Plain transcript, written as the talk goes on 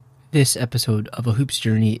This episode of A Hoop's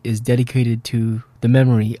Journey is dedicated to the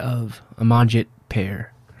memory of Amanjit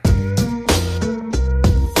Pair.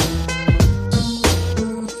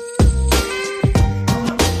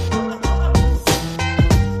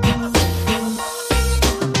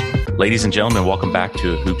 Ladies and gentlemen, welcome back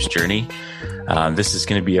to A Hoop's Journey. This is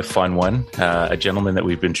going to be a fun one. A gentleman that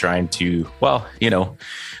we've been trying to,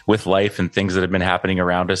 with life and things that have been happening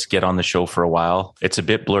around us, get on the show for a while. It's a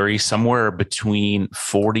bit blurry, somewhere between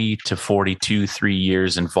 40 to 42, 3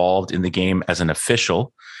 years involved in the game as an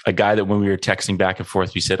official. A guy that when we were texting back and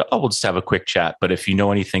forth, we said, we'll just have a quick chat. But if you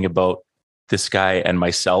know anything about this guy and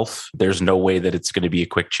myself, there's no way that it's going to be a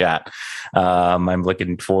quick chat. I'm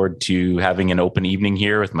looking forward to having an open evening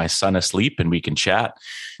here with my son asleep, and we can chat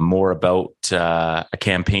more about a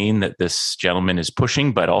campaign that this gentleman is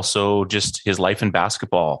pushing, but also just his life in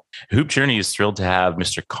basketball. Hoop Journey is thrilled to have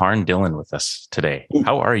Mr. Karn Dhillon with us today.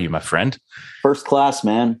 How are you, my friend? First class,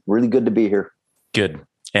 man. Really good to be here. Good.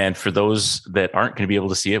 And for those that aren't going to be able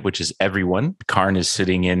to see it, which is everyone, Karn is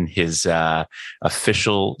sitting in his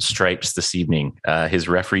official stripes this evening, his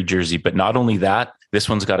referee jersey. But not only that, this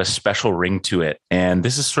one's got a special ring to it. And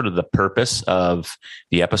this is sort of the purpose of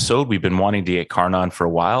the episode. We've been wanting to get Karn on for a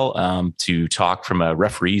while to talk from a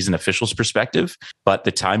referees and officials perspective. But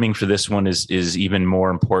the timing for this one is even more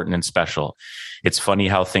important and special. It's funny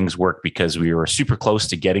how things work because we were super close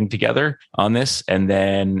to getting together on this, and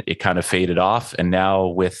then it kind of faded off. And now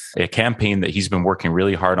with a campaign that he's been working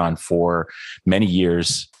really hard on for many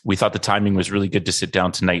years, we thought the timing was really good to sit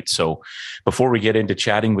down tonight. So before we get into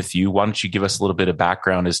chatting with you, why don't you give us a little bit of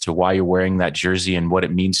background as to why you're wearing that jersey and what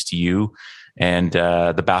it means to you and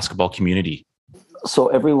the basketball community? So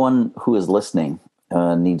everyone who is listening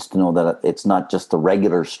needs to know that it's not just the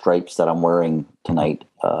regular stripes that I'm wearing tonight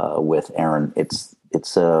with Aaron. It's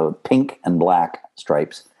pink and black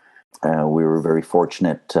stripes. We were very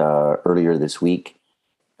fortunate earlier this week.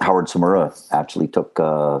 Howard Samura actually took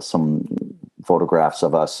some photographs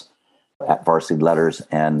of us at Varsity Letters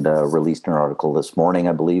and released an article this morning,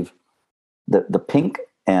 I believe. The pink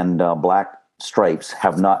and black stripes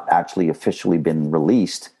have not actually officially been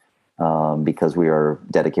released because we are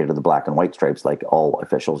dedicated to the black and white stripes like all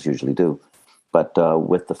officials usually do. But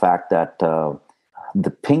with the fact that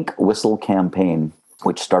the Pink Whistle campaign,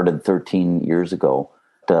 which started 13 years ago,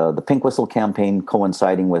 the Pink Whistle campaign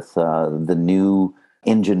coinciding with the new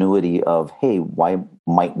ingenuity of, hey, why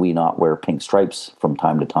might we not wear pink stripes from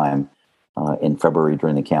time to time in February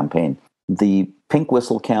during the campaign? The Pink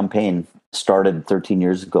Whistle campaign started 13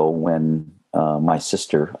 years ago when my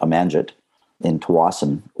sister, Amanjit, in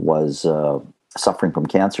Tawasin, was suffering from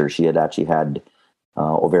cancer. She had actually had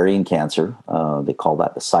ovarian cancer. They call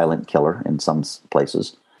that the silent killer in some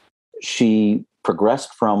places. She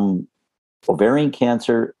progressed from ovarian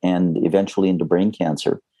cancer and eventually into brain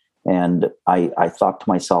cancer. And I thought to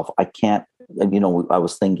myself, I can't, I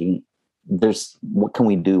was thinking, what can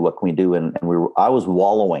we do? What can we do? And I was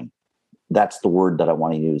wallowing. That's the word that I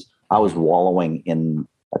want to use. I was wallowing in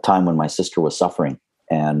a time when my sister was suffering.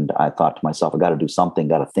 And I thought to myself, I got to do something,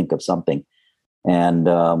 got to think of something. And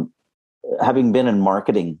having been in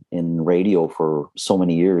marketing in radio for so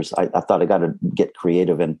many years, I thought I got to get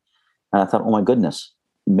creative. And I thought, oh my goodness,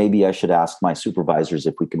 maybe I should ask my supervisors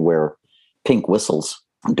if we could wear pink whistles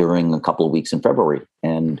during a couple of weeks in February.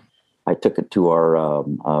 And I took it to our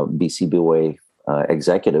BCBOA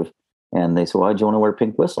executive, and they said, why do you want to wear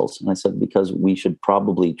pink whistles? And I said, because we should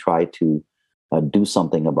probably try to do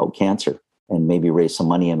something about cancer and maybe raise some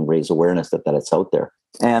money and raise awareness that it's out there.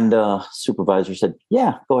 And supervisor said,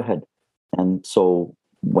 yeah, go ahead. And so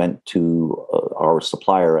went to our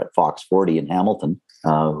supplier at Fox 40 in Hamilton,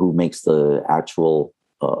 who makes the actual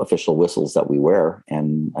official whistles that we wear.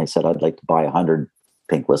 And I said, I'd like to buy 100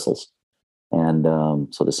 pink whistles. And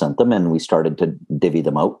so they sent them, and we started to divvy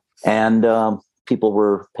them out. And people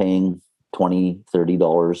were paying $20,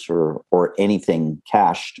 $30 or anything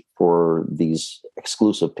cash for these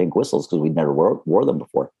exclusive pink whistles because we'd never wore them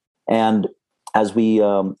before. And as we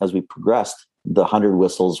progressed, the 100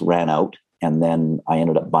 whistles ran out, and then I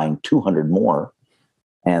ended up buying 200 more,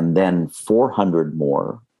 and then 400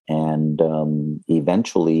 more. And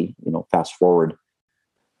eventually, fast forward,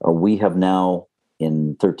 we have now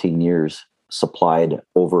in 13 years supplied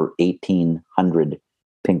over 1,800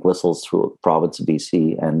 pink whistles throughout the province of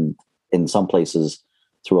BC and in some places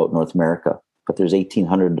throughout North America. But there's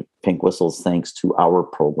 1,800 pink whistles thanks to our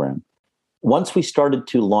program. Once we started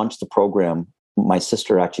to launch the program, my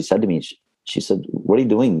sister actually said to me, she said, what are you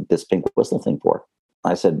doing this pink whistle thing for?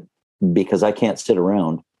 I said, because I can't sit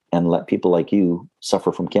around and let people like you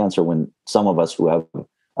suffer from cancer when some of us who have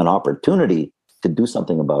an opportunity to do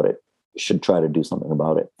something about it should try to do something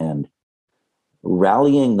about it. And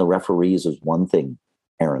rallying the referees is one thing,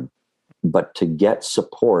 Aaron, but to get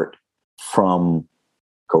support from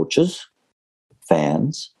coaches,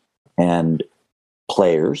 fans, and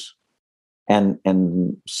players,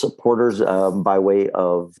 and supporters by way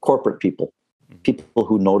of corporate people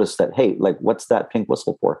who notice that, hey, like, what's that pink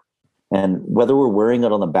whistle for? And whether we're wearing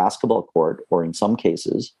it on the basketball court, or in some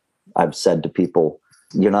cases, I've said to people,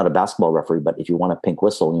 you're not a basketball referee, but if you want a pink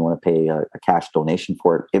whistle and you want to pay a cash donation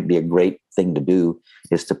for it, it'd be a great thing to do,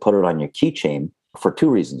 is to put it on your keychain for two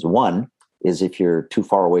reasons. One is, if you're too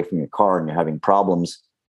far away from your car and you're having problems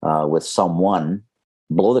with someone,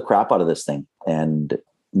 blow the crap out of this thing and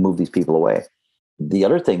move these people away. The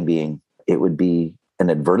other thing being, it would be an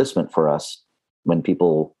advertisement for us when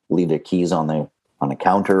people leave their keys on the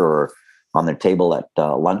counter or on their table at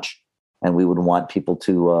lunch, and we would want people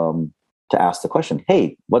to ask the question,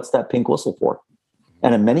 hey, what's that pink whistle for?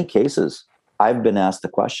 And in many cases, I've been asked the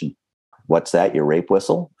question, what's that, your rape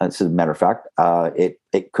whistle? As a matter of fact,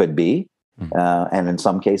 it could be. And in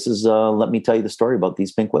some cases, let me tell you the story about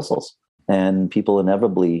these pink whistles. And people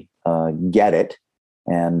inevitably get it.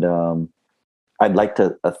 And I'd like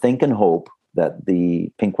to think and hope that the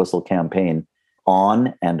pink whistle campaign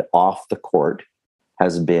on and off the court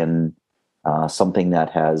has been something that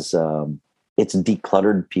has it's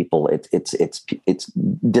decluttered people. It's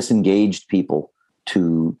disengaged people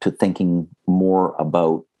to thinking more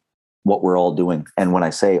about what we're all doing. And when I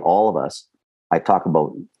say all of us, I talk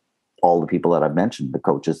about all the people that I've mentioned, the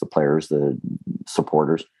coaches, the players, the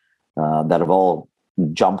supporters, that have all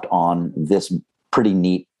jumped on this pretty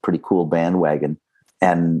neat, pretty cool bandwagon.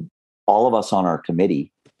 And all of us on our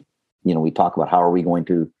committee, we talk about, how are we going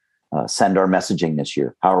to send our messaging this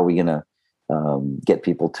year? How are we going to get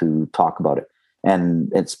people to talk about it?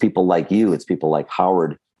 And it's people like you, it's people like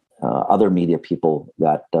Howard, other media people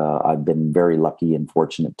that I've been very lucky and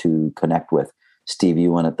fortunate to connect with. Steve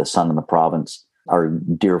Ewan at the Sun in the Province, our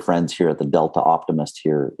dear friends here at the Delta Optimist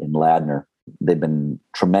here in Ladner. They've been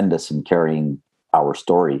tremendous in carrying our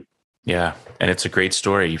story. Yeah, and it's a great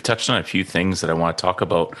story. You've touched on a few things that I want to talk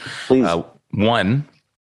about. Please. One,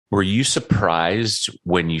 were you surprised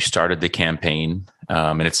when you started the campaign?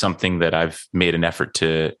 And it's something that I've made an effort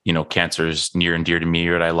to, cancer is near and dear to me.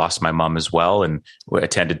 I lost my mom as well, and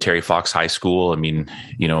attended Terry Fox High School. I mean,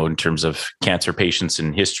 in terms of cancer patients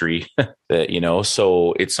in history,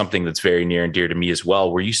 so it's something that's very near and dear to me as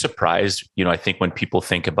well. Were you surprised? I think when people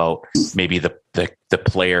think about maybe the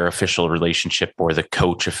player official relationship or the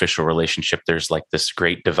coach official relationship, there's like this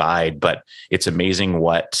great divide, but it's amazing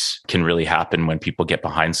what can really happen when people get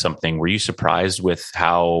behind something. Were you surprised with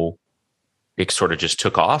how it sort of just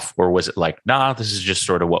took off, or was it like, nah, this is just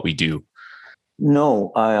sort of what we do?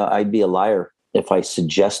 No, I'd be a liar if I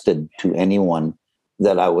suggested to anyone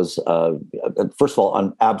that I was, first of all,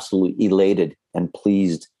 I'm absolutely elated and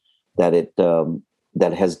pleased that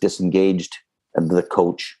that has disengaged the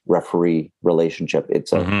coach referee relationship.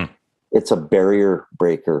 It's a barrier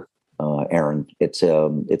breaker, Aaron. It's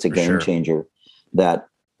a game changer that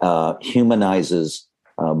humanizes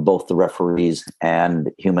both the referees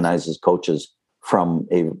and humanizes coaches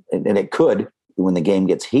and it could, when the game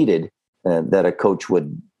gets heated, that a coach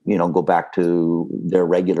would, go back to their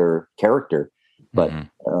regular character, but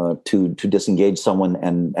to disengage someone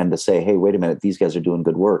and to say, hey, wait a minute, these guys are doing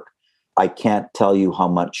good work. I can't tell you how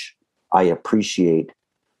much I appreciate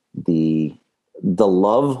the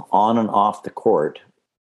love on and off the court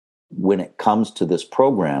when it comes to this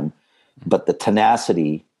program, but the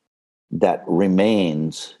tenacity that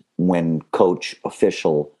remains when coach,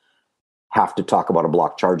 official have to talk about a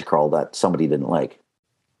block charge call that somebody didn't like.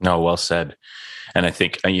 No, well said. And I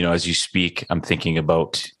think, as you speak, I'm thinking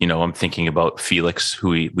about Felix, who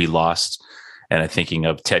we lost, and I'm thinking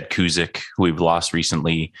of Ted Kuzik, who we've lost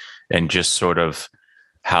recently, and just sort of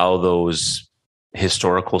how those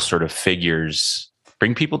historical sort of figures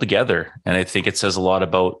bring people together. And I think it says a lot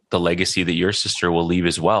about the legacy that your sister will leave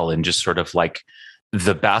as well. And just sort of like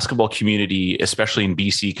the basketball community, especially in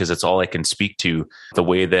BC, because it's all I can speak to, the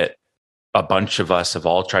way that a bunch of us have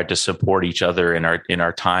all tried to support each other in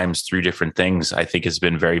our times through different things, I think has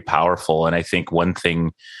been very powerful. And I think one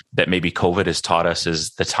thing that maybe COVID has taught us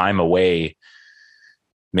is the time away.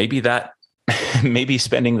 Maybe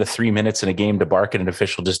spending the 3 minutes in a game to bark at an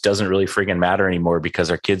official just doesn't really friggin' matter anymore, because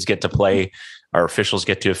our kids get to play, our officials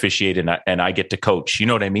get to officiate, and I get to coach. You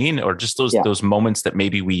know what I mean? Or just those moments that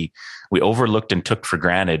maybe we overlooked and took for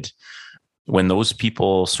granted. When those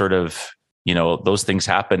people sort of, those things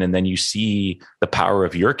happen, and then you see the power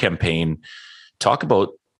of your campaign. Talk about,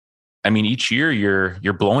 each year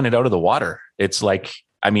you're blowing it out of the water. It's like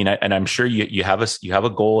I mean, and I'm sure you have a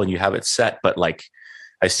goal and you have it set, but like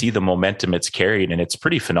I see the momentum it's carried, and it's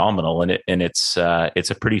pretty phenomenal, and it's a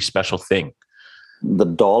pretty special thing. The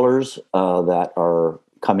dollars that are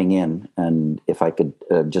coming in, and if I could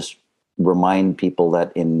just remind people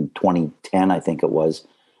that in 2010, I think it was,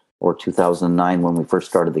 or 2009, when we first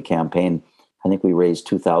started the campaign, I think we raised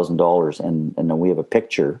 $2,000, and then we have a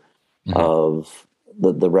picture of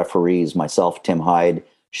the referees, myself, Tim Hyde,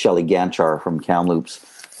 Shelley Ganchar from Kamloops.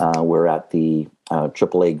 We're at the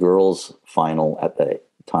AAA girls final at the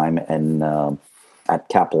time, and at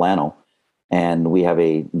Capilano, and we have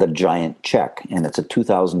the giant check, and it's a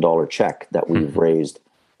 $2,000 check that we've raised,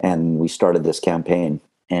 and we started this campaign.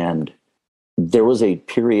 And there was a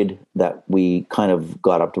period that we kind of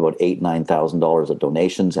got up to about $8,000-9,000 of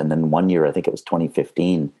donations, and then one year, I think it was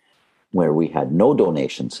 2015, where we had no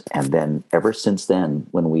donations. And then ever since then,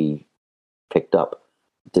 when we picked up,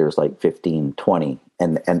 there's like 15, 20,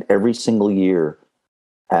 and every single year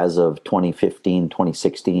as of 2015,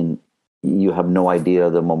 2016, you have no idea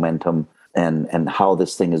the momentum and how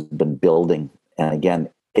this thing has been building. And again,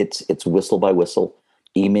 it's whistle by whistle,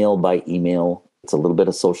 email by email. It's a little bit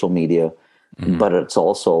of social media, but it's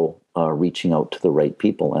also reaching out to the right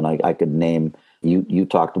people. And I could name, you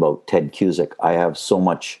talked about Ted Cusick. I have so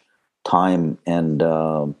much time and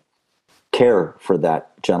care for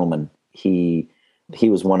that gentleman. He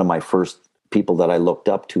was one of my first people that I looked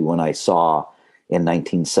up to when I saw in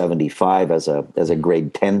 1975 as a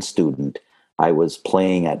grade 10 student. I was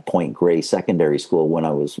playing at Point Grey Secondary School when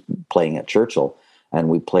I was playing at Churchill, and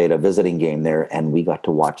we played a visiting game there, and we got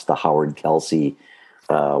to watch the Howard Kelsey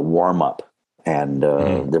warm up. And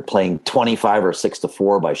they're playing 25 or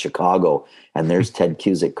 6-4 by Chicago, and there's Ted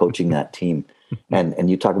Cusick coaching that team. And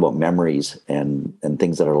you talk about memories and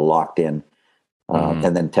things that are locked in.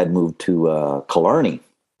 And then Ted moved to Killarney,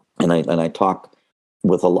 and I talk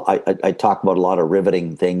with I talk about a lot of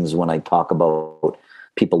riveting things when I talk about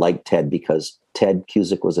people like Ted, because Ted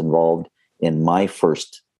Cusick was involved in my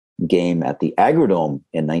first game at the Agrodome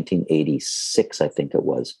in 1986, I think it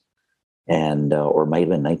was, and or it might have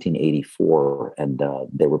been 1984, and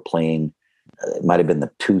they were playing. It might have been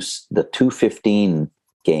the 215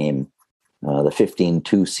 game, the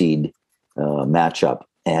 15-2 seed matchup,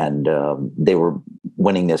 and they were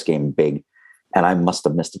winning this game big, and I must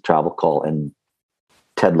have missed a travel call, and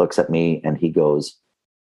Ted looks at me and he goes,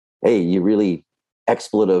 "Hey, you really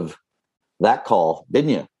expletive that call,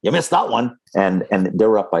 didn't you? You missed that one." And they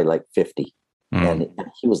were up by like 50, and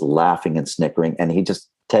he was laughing and snickering, and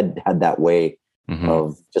Ted had that way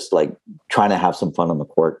of just like trying to have some fun on the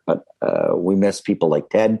court. But we miss people like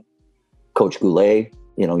Ted, Coach Goulet.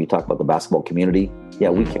 You know, you talk about the basketball community. Yeah,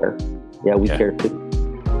 we care. Yeah, we care too.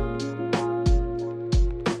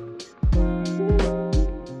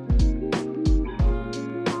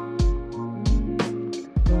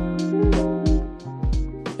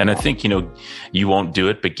 And I think, you won't do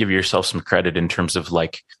it, but give yourself some credit in terms of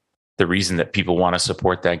like the reason that people want to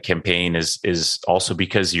support that campaign is also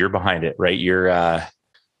because you're behind it, right? You're, I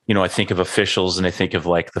think of officials, and I think of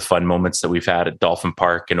like the fun moments that we've had at Dolphin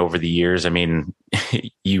Park and over the years. I mean,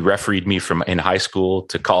 you refereed me from in high school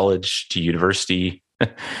to college to university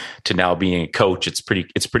to now being a coach. It's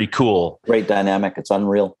pretty cool. Great dynamic. It's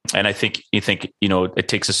unreal. And I think it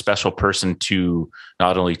takes a special person to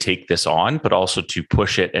not only take this on, but also to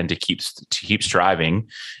push it and to keep striving.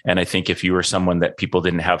 And I think if you were someone that people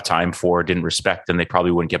didn't have time for, didn't respect, then they probably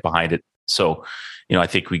wouldn't get behind it. So, I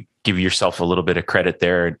think we give yourself a little bit of credit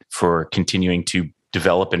there for continuing to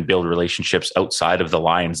develop and build relationships outside of the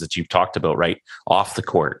lines that you've talked about, right? Off the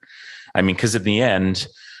court. I mean, because in the end,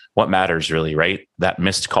 what matters really, right? That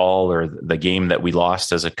missed call or the game that we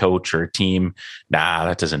lost as a coach or a team,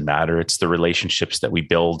 that doesn't matter. It's the relationships that we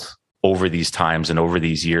build over these times and over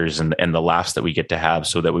these years, and the laughs that we get to have,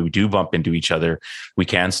 so that when we do bump into each other, we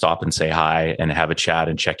can stop and say hi and have a chat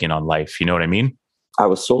and check in on life. You know what I mean? I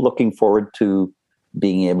was so looking forward to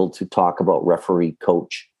being able to talk about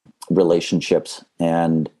referee-coach relationships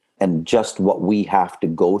and just what we have to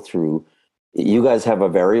go through. You guys have a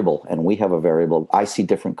variable and we have a variable. I see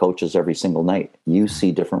different coaches every single night. You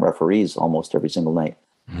see different referees almost every single night,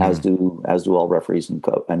 as do all referees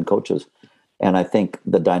and coaches. And I think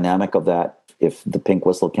the dynamic of that, if the Pink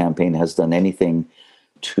Whistle campaign has done anything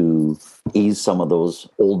to ease some of those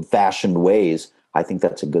old-fashioned ways, I think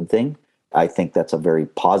that's a good thing. I think that's a very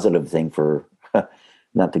positive thing for,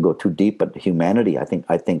 not to go too deep, but humanity. I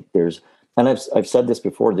think there's, and I've said this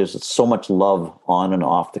before, there's so much love on and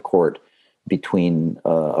off the court between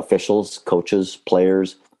officials, coaches,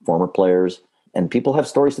 players, former players, and people have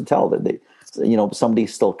stories to tell. That somebody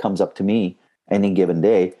still comes up to me any given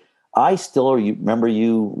day I still remember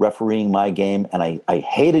you refereeing my game, and I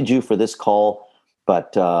hated you for this call,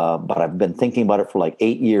 but I've been thinking about it for like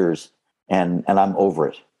 8 years, and I'm over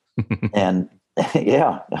it. And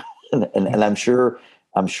yeah, and I'm sure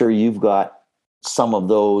you've got some of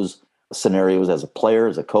those scenarios as a player,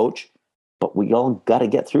 as a coach, but we all got to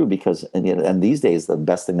get through because and these days the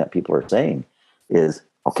best thing that people are saying is,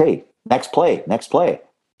 okay, next play,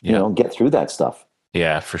 Yeah. get through that stuff.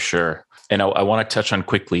 Yeah, for sure. And I want to touch on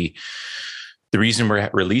quickly, the reason we're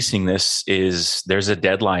releasing this is there's a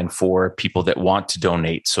deadline for people that want to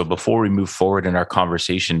donate. So before we move forward in our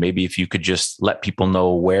conversation, maybe if you could just let people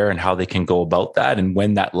know where and how they can go about that and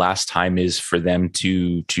when that last time is for them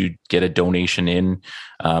to get a donation in.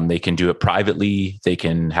 They can do it privately. They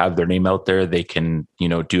can have their name out there. They can,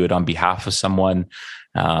 do it on behalf of someone.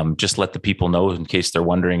 Just let the people know in case they're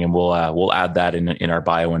wondering, and we'll add that in our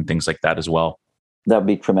bio and things like that as well. That'd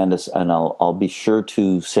be tremendous. And I'll be sure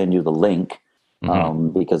to send you the link.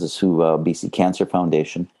 Because it's through BC Cancer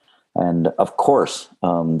Foundation. And of course,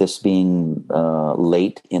 this being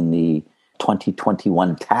late in the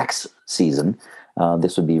 2021 tax season,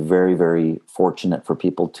 this would be very, very fortunate for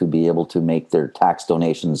people to be able to make their tax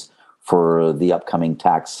donations for the upcoming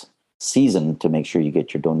tax season to make sure you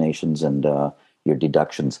get your donations and your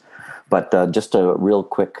deductions. But just a real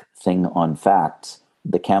quick thing on facts.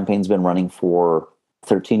 The campaign's been running for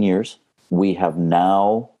 13 years. We have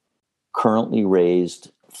now currently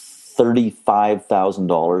raised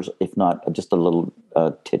 $35,000, if not just a little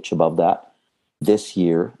titch above that. This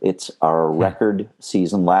year, it's our record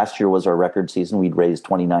season. Last year was our record season. We'd raised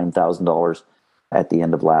 $29,000 at the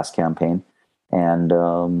end of last campaign. And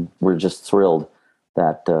we're just thrilled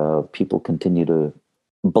that people continue to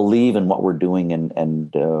believe in what we're doing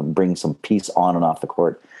and bring some peace on and off the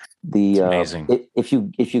court. It's amazing. If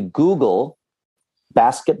you Google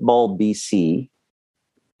Basketball BC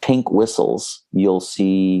pink whistles, you'll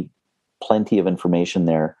see plenty of information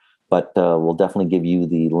there, but we'll definitely give you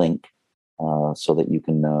the link so that you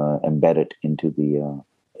can embed it into the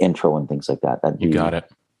intro and things like that. You got it.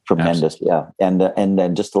 Tremendous. Absolutely. Yeah.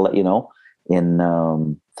 And just to let you know, in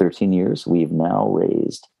 13 years, we've now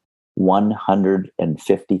raised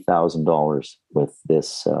 $150,000 with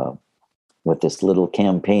this little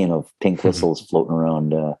campaign of pink whistles floating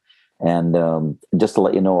around. And just to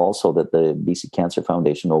let you know also that the BC Cancer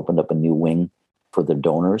Foundation opened up a new wing for the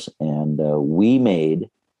donors, and we made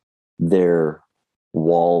their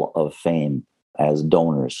wall of fame as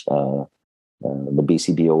donors, the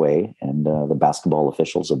BCBOA and the basketball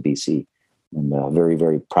officials of BC. And very,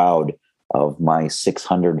 very proud of my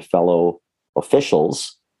 600 fellow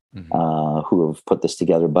officials who have put this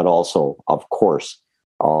together, but also, of course,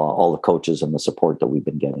 all the coaches and the support that we've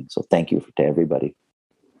been getting. So thank you to everybody.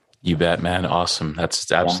 You bet, man. Awesome.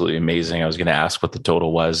 That's absolutely amazing. I was going to ask what the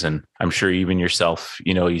total was. And I'm sure even yourself,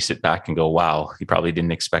 you sit back and go, wow, you probably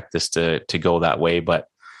didn't expect this to go that way. But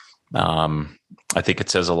I think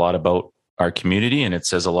it says a lot about our community, and it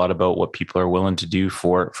says a lot about what people are willing to do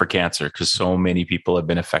for cancer, because so many people have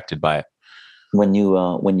been affected by it. When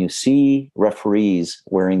you see referees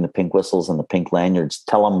wearing the pink whistles and the pink lanyards,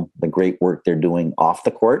 tell them the great work they're doing off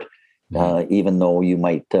the court. Even though you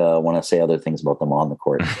might want to say other things about them on the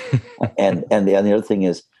court. and the other thing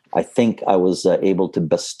is, I think I was able to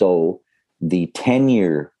bestow the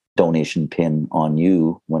 10-year donation pin on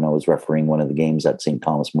you when I was refereeing one of the games at St.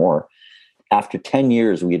 Thomas More. After 10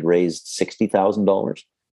 years, we had raised $60,000.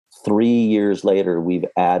 3 years later, we've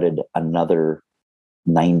added another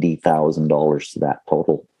 $90,000 to that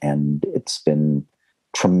total. And it's been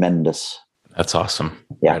tremendous. That's awesome.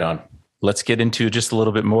 Yeah. Right on. Let's get into just a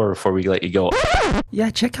little bit more before we let you go.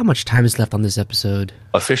 Yeah, check how much time is left on this episode.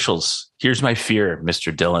 Officials, here's my fear,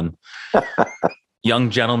 Mr. Dhillon.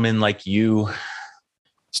 Young gentlemen like you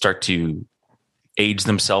start to age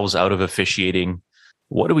themselves out of officiating.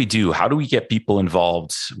 What do we do? How do we get people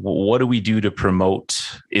involved? What do we do to promote?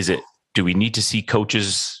 Do we need to see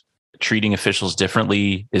coaches treating officials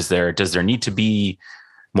differently? Does there need to be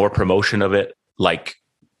more promotion of it? Like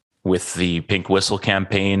with the Pink Whistle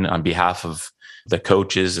campaign on behalf of the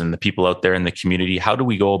coaches and the people out there in the community, how do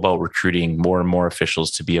we go about recruiting more and more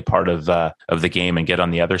officials to be a part of the game and get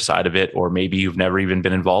on the other side of it? Or maybe you've never even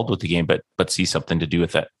been involved with the game, but see something to do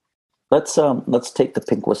with it. Let's take the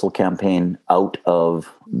Pink Whistle campaign out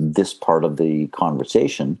of this part of the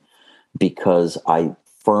conversation, because I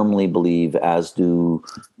firmly believe, as do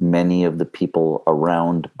many of the people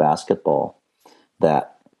around basketball,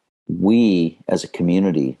 that we as a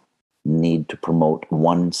community need to promote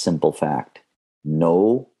one simple fact: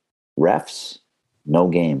 no refs, no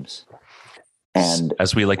games. And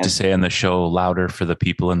as we like to say on the show, louder for the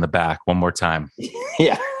people in the back. One more time.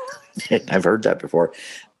 Yeah. I've heard that before.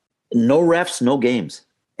 No refs, no games.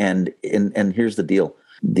 And here's the deal.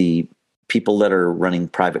 The people that are running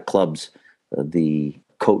private clubs, the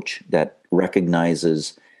coach that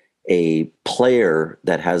recognizes a player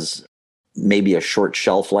that has maybe a short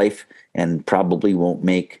shelf life and probably won't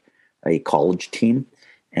make a college team,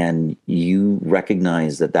 and you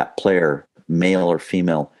recognize that that player, male or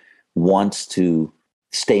female, wants to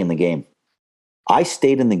stay in the game. I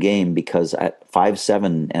stayed in the game because at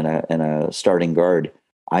 5'7" and a starting guard,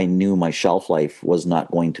 I knew my shelf life was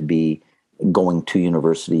not going to be going to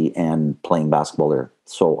university and playing basketball there.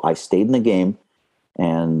 So I stayed in the game,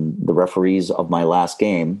 and the referees of my last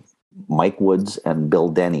game, Mike Woods and Bill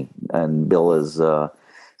Denny, and Bill is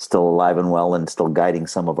still alive and well and still guiding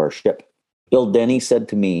some of our ship. Bill Denny said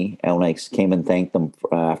to me, and when I came and thanked them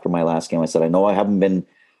after my last game, I said, I know I haven't been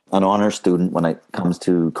an honor student when it comes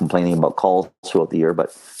to complaining about calls throughout the year,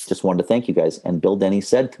 but just wanted to thank you guys. And Bill Denny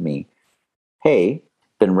said to me, hey,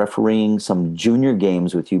 been refereeing some junior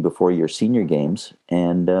games with you before your senior games,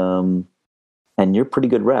 and you're a pretty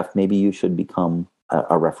good ref. Maybe you should become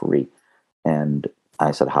a referee. And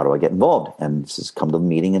I said, how do I get involved? And this has come to the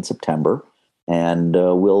meeting in September, and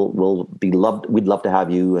we'll be loved. We'd love to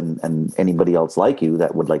have you and anybody else like you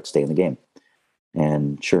that would like to stay in the game.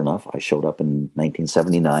 And sure enough, I showed up in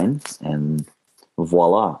 1979, and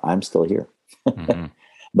voila, I'm still here. Mm-hmm.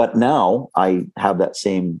 But now I have that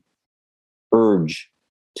same urge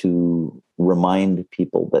to remind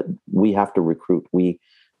people that we have to recruit.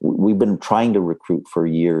 We've been trying to recruit for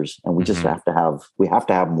years, and we just have to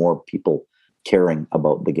have more people caring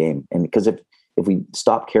about the game. And because if we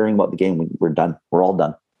stop caring about the game, we're done. We're all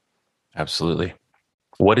done. Absolutely.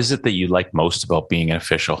 What is it that you like most about being an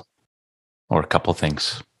official? Or a couple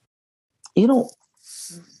things? You know,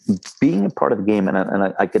 being a part of the game, and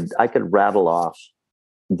I could rattle off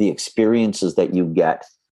the experiences that you get.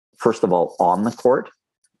 First of all, on the court,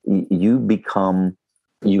 you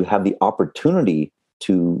have the opportunity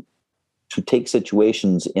to take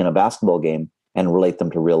situations in a basketball game and relate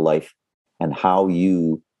them to real life, and how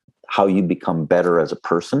you become better as a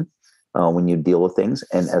person when you deal with things.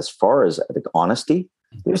 And as far as the honesty,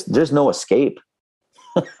 there's no escape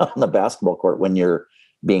on the basketball court when you're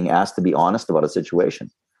being asked to be honest about a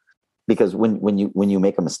situation. Because when you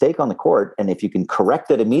make a mistake on the court, and if you can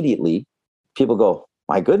correct it immediately, people go,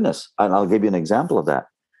 my goodness. And I'll give you an example of that.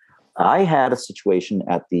 I had a situation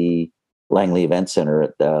at the Langley Event Center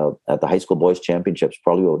at the high school boys championships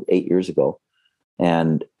probably about 8 years ago.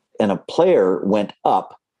 And a player went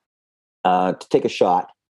up to take a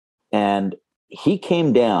shot, and he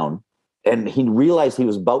came down and he realized he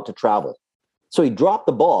was about to travel. So he dropped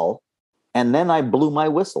the ball, and then I blew my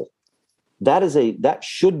whistle. That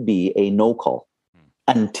should be a no call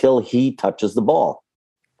until he touches the ball.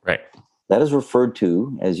 Right. That is referred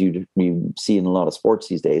to, as you see in a lot of sports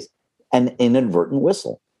these days, an inadvertent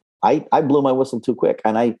whistle. I blew my whistle too quick,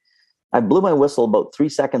 and I blew my whistle about 3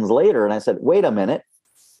 seconds later, and I said, wait a minute,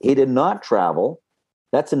 he did not travel.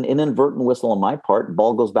 That's an inadvertent whistle on my part.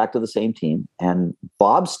 Ball goes back to the same team, and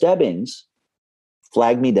Bob Stebbings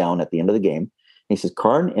flagged me down at the end of the game. He says,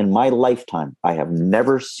 Karn, in my lifetime, I have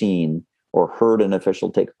never seen or heard an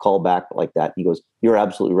official take a call back like that. He goes, you're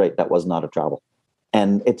absolutely right. That was not a travel.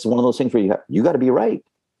 And it's one of those things where you got to be right.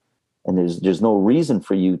 And there's no reason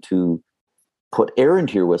for you to put air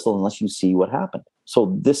into your whistle unless you see what happened.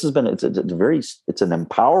 So this has been, it's an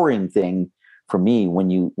empowering thing for me when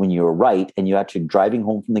you're right and you're actually driving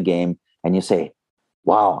home from the game and you say,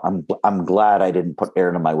 wow, I'm glad I didn't put air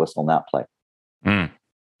into my whistle in that play.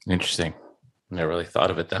 Interesting. Never really thought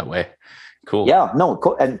of it that way. Cool. Yeah, no,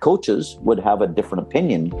 and coaches would have a different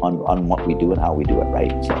opinion on what we do and how we do it,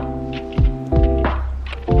 right? So.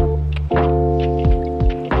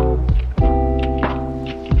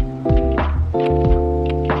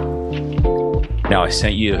 Now I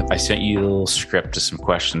sent you a little script to some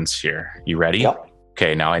questions here. You ready? Yep.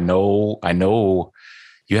 Okay. Now I know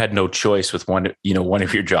you had no choice with one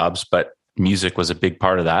of your jobs, but music was a big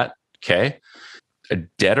part of that. Okay. A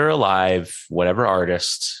dead or alive, whatever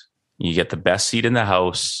artist, you get the best seat in the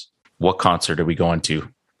house. What concert are we going to?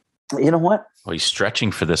 You know what? Well, you're stretching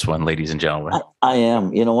for this one, ladies and gentlemen. I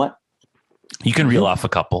am. You know what? You can reel off a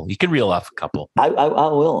couple. I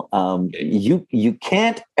will. You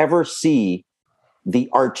can't ever see the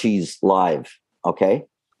Archies live. Okay.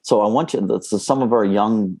 So I want you, so some of our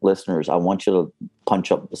young listeners, I want you to punch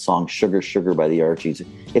up the song Sugar, Sugar by the Archies.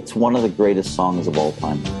 It's one of the greatest songs of all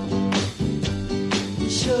time.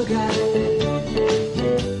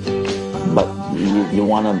 But you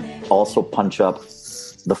want to also punch up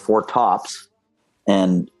the Four Tops.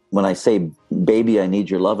 And when I say, baby, I need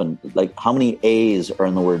your lovin', like how many A's are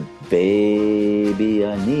in the word Baby,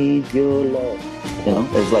 I need your love. You know,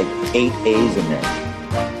 there's like 8 A's in there.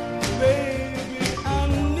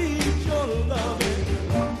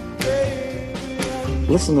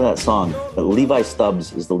 Listen to that song. Levi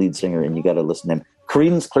Stubbs is the lead singer, and you got to listen to him.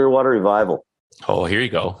 Creedence Clearwater Revival. Oh, here you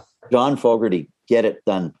go. John Fogerty, get it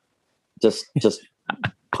done. Just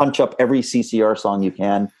punch up every CCR song you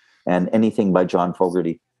can, and anything by John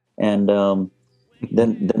Fogerty. And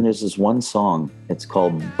then there's this one song. It's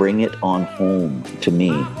called "Bring It On Home to Me."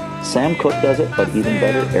 Sam Cooke does it, but even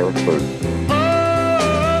better, Eric Bird.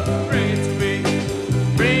 Oh, bring it to me.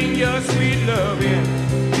 Bring your sweet love in.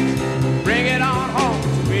 Bring it on home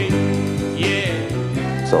to me.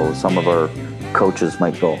 Yeah. So some of our coaches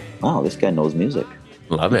might go, "Wow, this guy knows music."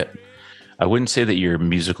 Love it. I wouldn't say that your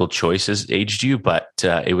musical choices aged you, but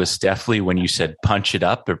it was definitely when you said punch it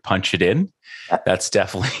up or punch it in. That's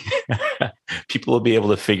definitely, people will be able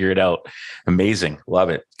to figure it out. Amazing. Love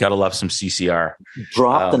it. Got to love some CCR.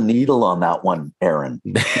 Drop the needle on that one, Aaron.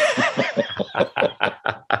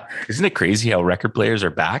 Isn't it crazy how record players are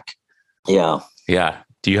back? Yeah. Yeah.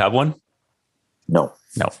 Do you have one? No.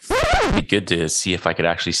 It'd be good to see if I could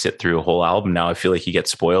actually sit through a whole album. Now I feel like you get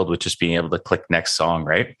spoiled with just being able to click next song,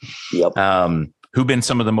 right? Yep. Who've been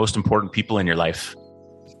some of the most important people in your life?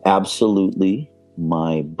 Absolutely.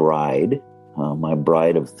 My bride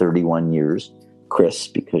of 31 years, Chris,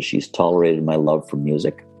 because she's tolerated my love for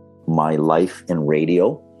music, my life in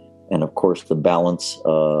radio, and of course the balance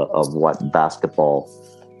of what basketball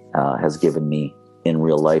has given me in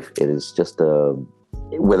real life. It is just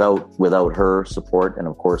without her support, and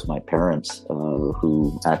of course my parents,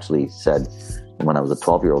 who actually said when I was a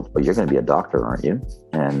 12-year-old, "Well, you're going to be a doctor, aren't you?"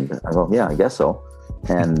 And I go, "Yeah, I guess so."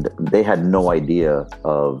 And they had no idea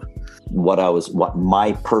of what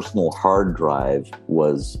my personal hard drive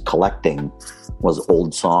was collecting was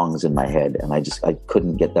old songs in my head. And I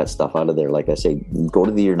couldn't get that stuff out of there. Like I say, go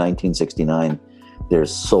to the year 1969.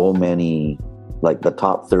 There's so many, like the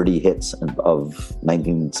top 30 hits of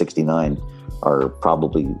 1969 are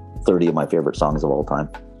probably 30 of my favorite songs of all time.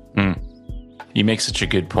 You make such a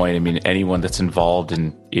good point. I mean, anyone that's involved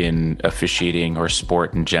in officiating or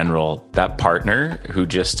sport in general, that partner who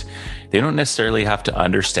they don't necessarily have to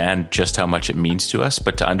understand just how much it means to us,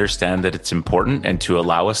 but to understand that it's important and to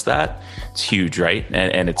allow us that, it's huge, right?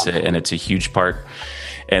 And it's a huge part.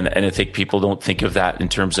 And I think people don't think of that in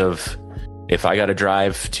terms of, if I got to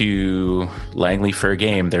drive to Langley for a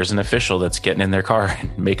game, there's an official that's getting in their car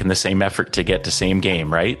and making the same effort to get to same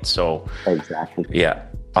game, right? So exactly. Yeah.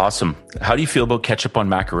 Awesome. How do you feel about ketchup on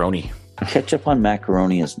macaroni? Ketchup on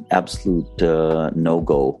macaroni is an absolute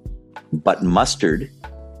no-go. But mustard,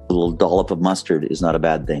 a little dollop of mustard, is not a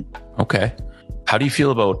bad thing. Okay. How do you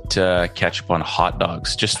feel about ketchup on hot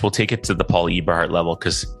dogs? We'll take it to the Paul Eberhardt level,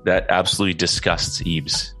 because that absolutely disgusts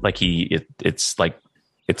Ebes. Like it's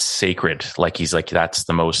sacred. Like he's like, that's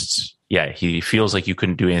the most... Yeah, he feels like you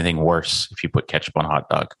couldn't do anything worse if you put ketchup on a hot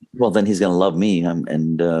dog. Well, then he's going to love me,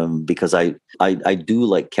 and because I do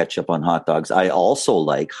like ketchup on hot dogs. I also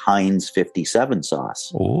like Heinz 57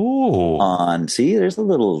 sauce. Oh, See, there's a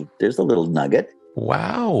little nugget.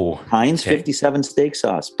 Wow, Heinz 57 steak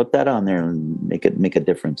sauce. Put that on there and make a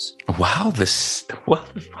difference. Wow,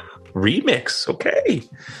 remix. Okay,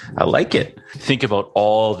 I like it. Think about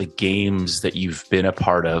all the games that you've been a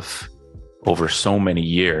part of over so many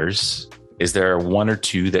years. Is there one or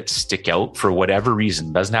two that stick out for whatever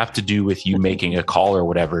reason? Doesn't have to do with you making a call or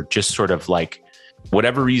whatever, just sort of like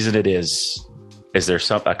whatever reason it is there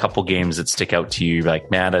a couple games that stick out to you? You're like,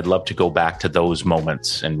 man, I'd love to go back to those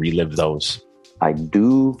moments and relive those. I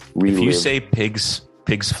do relive. If you say pigs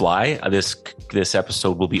fly, this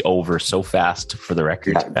episode will be over so fast, for the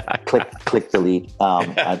record. Yeah, click delete.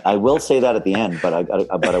 I will say that at the end, but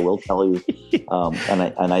I will tell you,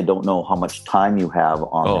 and I don't know how much time you have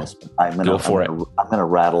on this. But I'm going to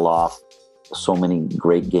rattle off so many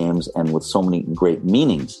great games and with so many great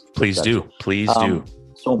meanings. Please do.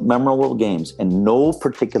 So memorable games in no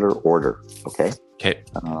particular order. Okay.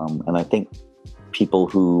 And I think people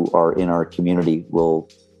who are in our community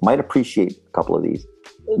might appreciate a couple of these.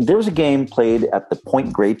 There's a game played at the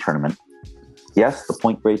Point Grey tournament. Yes, the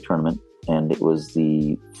Point Grey tournament. And it was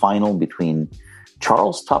the final between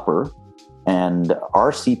Charles Tupper and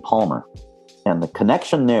R.C. Palmer. And the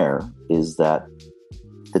connection there is that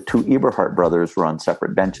the two Eberhardt brothers were on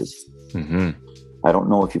separate benches. Mm-hmm. I don't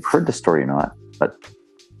know if you've heard the story or not, but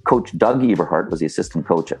Coach Doug Eberhardt was the assistant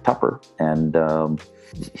coach at Tupper. And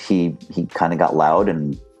he kind of got loud,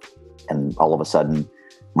 and all of a sudden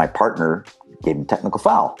my partner gave him technical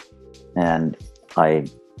foul. And I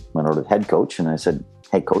went over to the head coach and I said,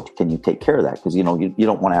 "Hey coach, can you take care of that?" Because, you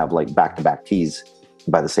don't want to have like back-to-back tees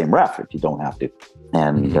by the same ref if you don't have to.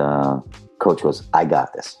 And coach goes, I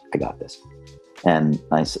got this. And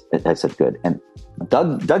I said, good. And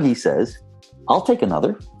Dougie says, I'll take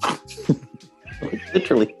another.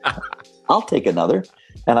 Literally, I'll take another.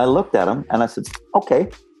 And I looked at him and I said, okay.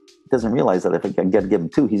 He doesn't realize that if I got to give him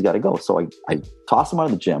 2, he's got to go. So I toss him out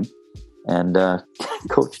of the gym. And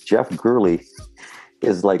Coach Jeff Gurley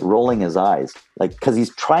is like rolling his eyes, like, because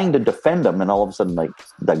he's trying to defend him. And all of a sudden, like,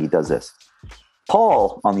 Dougie does this.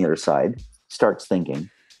 Paul, on the other side, starts thinking,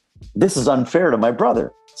 this is unfair to my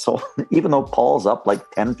brother. So even though Paul's up like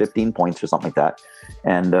 10, 15 points or something like that,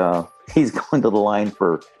 and he's going to the line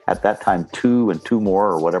for, at that time, 2 and 2 more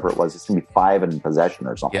or whatever it was. It's going to be 5 in possession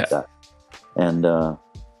or something like that. And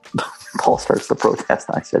Paul starts to protest.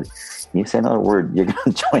 And I said, you say another word, you're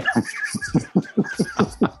going to join him.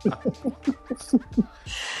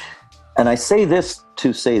 And I say this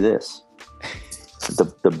to say this.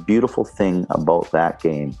 The beautiful thing about that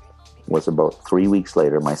game was about 3 weeks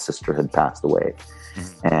later, my sister had passed away.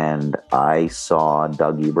 And I saw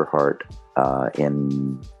Doug Eberhardt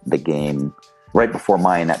in the game right before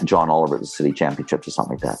mine at John Oliver's City Championships or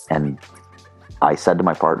something like that. And I said to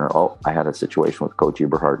my partner, I had a situation with Coach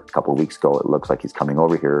Eberhardt a couple of weeks ago. It looks like he's coming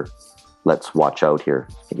over here. Let's watch out here.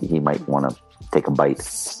 He might want to take a bite.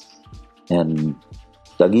 And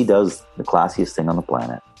Dougie does the classiest thing on the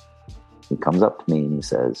planet. He comes up to me and he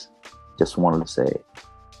says, just wanted to say,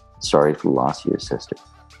 sorry for the loss of your sister.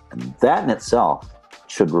 And that in itself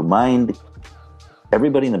should remind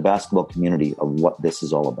everybody in the basketball community of what this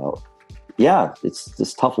is all about. Yeah, it's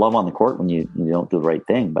this tough love on the court when you don't do the right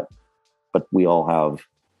thing, but we all have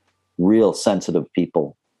real sensitive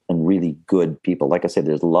people and really good people. Like I said,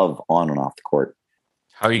 there's love on and off the court.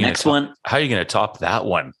 How are you going to top that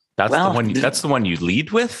one? That's the one you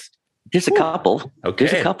lead with? There's a couple. Okay.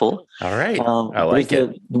 There's a couple. All right. I like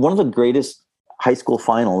it. One of the greatest high school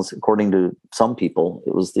finals, according to some people,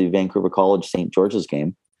 it was the Vancouver College St. George's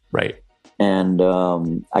game. Right. And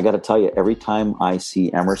I got to tell you, every time I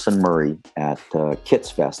see Emerson Murray at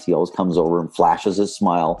Kits Fest, he always comes over and flashes his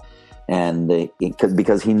smile. And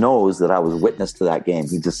because he knows that I was witness to that game,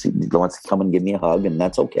 he wants to come and give me a hug, and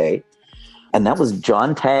that's okay. And that was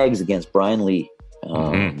John Taggs against Brian Lee.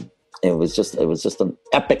 It was just an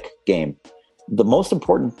epic game. The most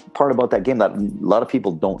important part about that game that a lot of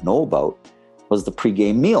people don't know about was the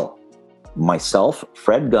pregame meal. Myself,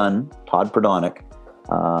 Fred Gunn, Todd Perdonick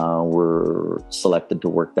were selected to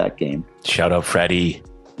work that game. Shout out Freddie.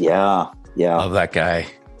 Yeah. Love that guy.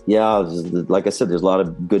 Yeah, like I said, there's a lot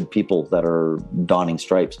of good people that are donning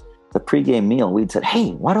stripes. The pregame meal, we'd said,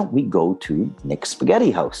 hey, why don't we go to Nick's Spaghetti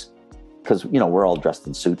House? Because, we're all dressed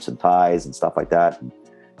in suits and ties and stuff like that. And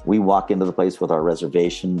we walk into the place with our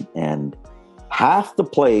reservation, and half the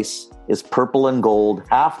place is purple and gold,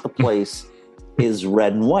 half the place is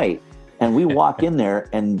red and white. And we walk in there,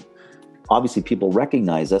 and obviously people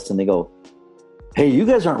recognize us, and they go, hey, you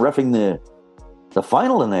guys aren't reffing the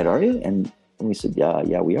final tonight, are you? And we said,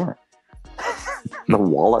 yeah, we are. The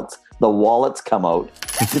wallets come out.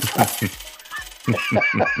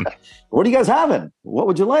 What are you guys having? What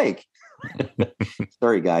would you like?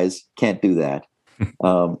 Sorry, guys, can't do that.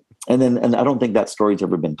 And I don't think that story's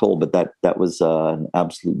ever been told, but that was an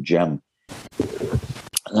absolute gem.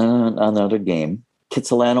 Another game,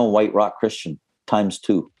 Kitsilano White Rock Christian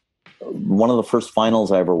 ×2. One of the first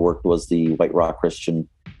finals I ever worked was the White Rock Christian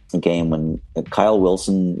game when Kyle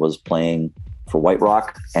Wilson was playing for White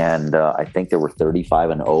Rock, and I think they were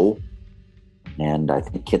 35-0, and I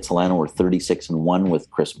think Kitsilano were 36-1 with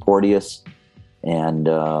Chris Porteous and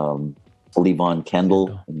Levon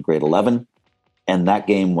Kendall in grade 11. And that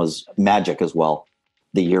game was magic as well.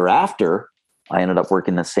 The year after, I ended up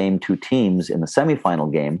working the same 2 teams in the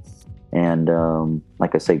semifinal game. And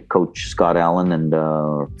like I say, Coach Scott Allen and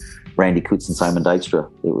Randy Coots and Simon Dykstra.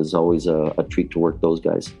 It was always a treat to work those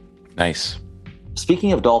guys. Nice.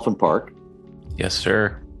 Speaking of Dolphin Park. Yes,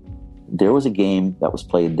 sir. There was a game that was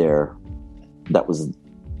played there that was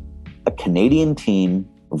a Canadian team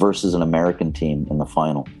versus an American team in the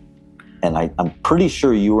final. And I'm pretty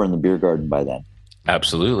sure you were in the beer garden by then.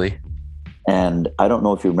 Absolutely. And I don't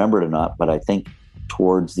know if you remember it or not, but I think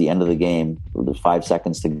towards the end of the game, there's 5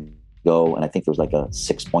 seconds to go, and I think there was like a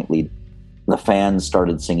 6-point lead. The fans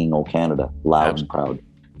started singing "O Canada" loud and proud.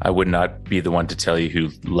 I would not be the one to tell you who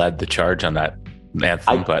led the charge on that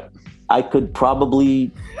anthem, but I could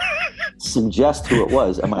probably suggest who it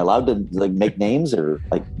was. Am I allowed to make names, or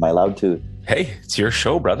am I allowed to? Hey, it's your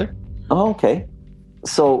show, brother. Oh, okay.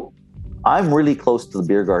 So I'm really close to the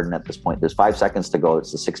beer garden at this point. There's 5 seconds to go.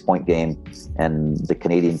 It's a 6-point game, and the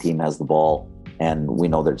Canadian team has the ball. and we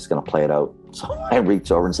know they're just going to play it out. So I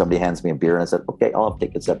reach over and somebody hands me a beer and I said, okay, I'll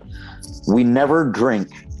take a sip. We never drink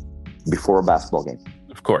before a basketball game.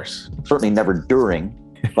 Of course. Certainly never during,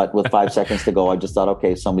 but with 5 seconds to go, I just thought,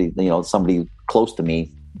 okay, somebody close to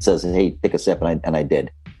me says, hey, take a sip. And I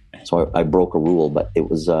did. So I broke a rule, but it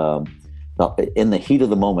was in the heat of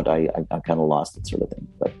the moment, I kind of lost it, sort of thing.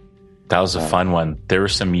 But that was a fun one. There were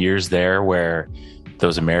some years there where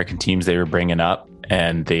those American teams they were bringing up,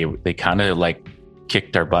 and they kind of like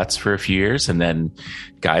kicked our butts for a few years, and then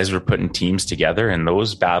guys were putting teams together, and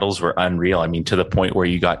those battles were unreal. I mean, to the point where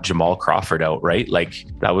you got Jamal Crawford out, right? Like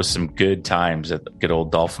that was some good times at good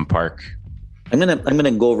old Dolphin Park. I'm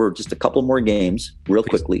gonna go over just a couple more games real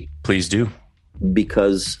quickly. Please do.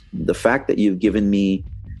 Because the fact that you've given me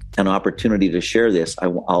an opportunity to share this,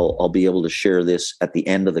 I'll be able to share this at the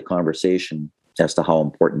end of the conversation as to how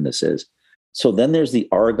important this is. So then there's the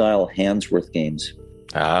Argyle-Handsworth games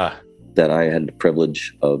that I had the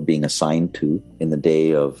privilege of being assigned to in the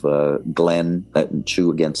day of Glenn Chu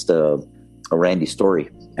against a Randy Story,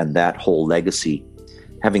 and that whole legacy.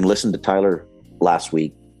 Having listened to Tyler last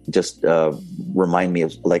week, just remind me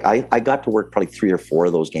of, like, I got to work probably 3 or 4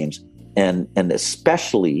 of those games. And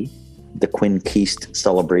especially the Quinn Keast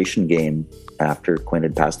celebration game after Quinn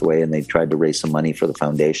had passed away, and they tried to raise some money for the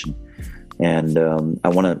foundation. And I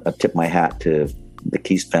want to tip my hat to the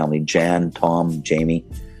Keast family, Jan, Tom, Jamie,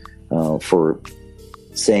 for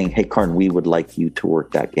saying, hey, Karn, we would like you to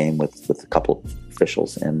work that game with a couple of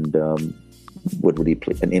officials. And would he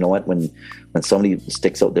play? And you know what? When somebody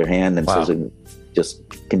sticks out their hand and says, just,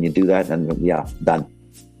 can you do that? And yeah, done.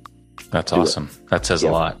 That's awesome. That says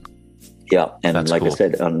a lot. Yeah, and that's like cool. I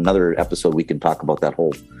said, on another episode, we can talk about that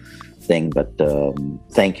whole thing. But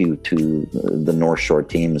thank you to the North Shore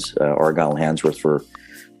teams, Argyle and Handsworth, for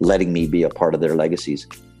letting me be a part of their legacies.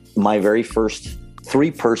 My very first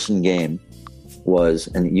 3-person game was,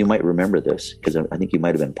 and you might remember this, because I think you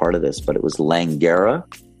might have been part of this, but it was Langara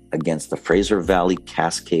against the Fraser Valley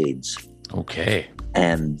Cascades. Okay.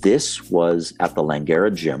 And this was at the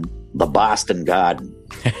Langara Gym, the Boston Garden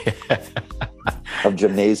of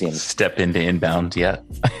gymnasiums. Step into inbound, yeah.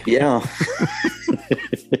 Yeah.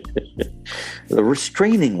 The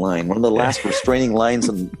restraining line, one of the last restraining lines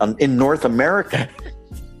in North America.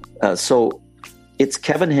 So it's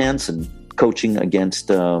Kevin Hansen coaching against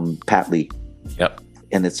Pat Lee. Yep.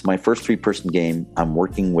 And it's my first 3-person game. I'm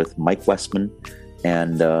working with Mike Westman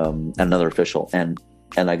and another official. And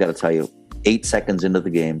I got to tell you, 8 seconds into the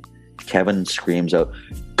game, Kevin screams out,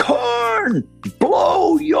 Karn,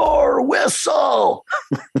 blow your whistle.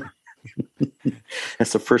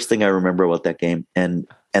 That's the first thing I remember about that game. And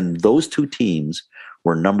those 2 teams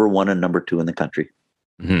were number 1 and number 2 in the country.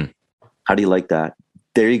 Mm-hmm. How do you like that?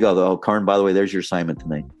 There you go. Oh, Karn, by the way, there's your assignment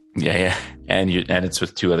tonight. Yeah. And it's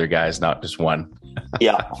with 2 other guys, not just one.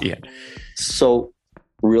 Yeah. Yeah. So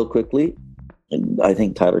real quickly, I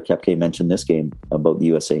think Tyler Kepke mentioned this game about the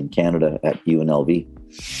USA and Canada at UNLV.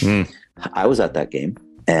 I was at that game,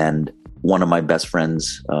 and one of my best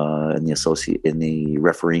friends in the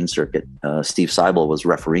refereeing circuit, Steve Seibel, was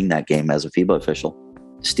refereeing that game as a FIBA official.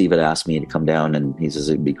 Steve had asked me to come down, and he says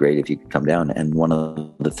it'd be great if you could come down. And one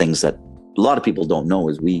of the things that a lot of people don't know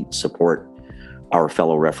is we support our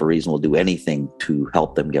fellow referees, and we'll do anything to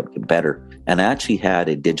help them get better. And I actually had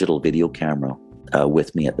a digital video camera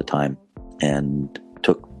with me at the time, and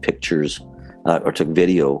took pictures or took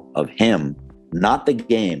video of him, not the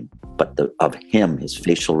game, but of him, his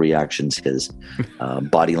facial reactions, his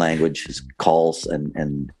body language, his calls,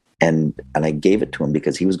 and I gave it to him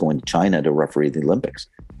because he was going to China to referee the Olympics.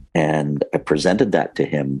 And I presented that to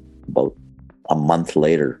him about a month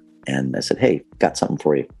later, and I said, hey, got something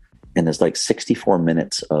for you. And there's like 64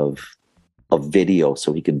 minutes of video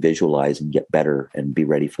so he could visualize and get better and be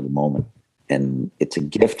ready for the moment. And it's a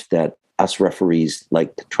gift that us referees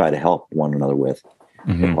like to try to help one another with,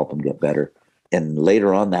 to help them get better. And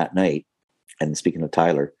later on that night, and speaking of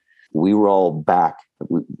Tyler, we were all back.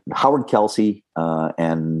 Howard Kelsey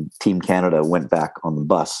and Team Canada went back on the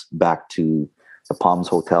bus back to the Palms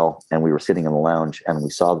Hotel, and we were sitting in the lounge, and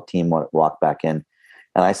we saw the team walk back in.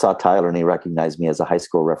 And I saw Tyler, and he recognized me as a high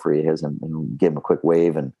school referee of his, and gave him a quick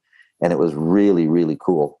wave, and it was really, really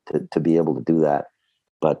cool to be able to do that.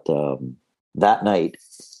 But that night,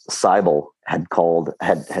 Seibel had done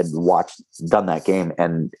that game,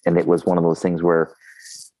 and it was one of those things where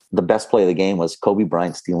the best play of the game was Kobe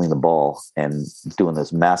Bryant stealing the ball and doing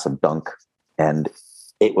this massive dunk, and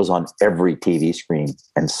it was on every TV screen,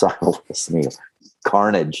 and Seibel was me,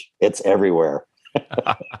 carnage, it's everywhere.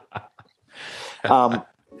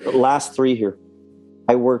 Last 3 here.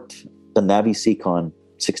 I worked the Navi Seacon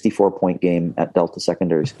 64-point game at Delta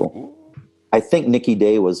Secondary School. I think Nikki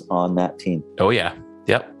Day was on that team. Oh, yeah.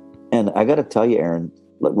 Yep. And I got to tell you, Aaron,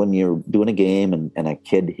 like when you're doing a game and a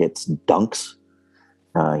kid hits dunks,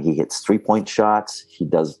 he hits 3-point shots, he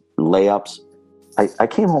does layups. I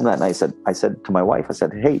came home that night. I said to my wife, I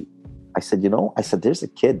said, hey, there's a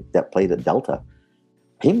kid that played at Delta.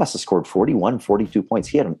 He must have scored 41, 42 points.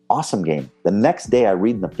 He had an awesome game. The next day I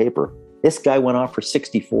read in the paper, this guy went off for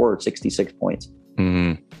 64 or 66 points.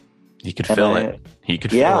 Mm-hmm. He could feel it. He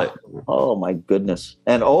could feel it. Oh, my goodness.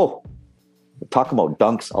 And, talk about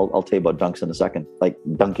dunks. I'll tell you about dunks in a second, like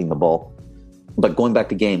dunking the ball. But going back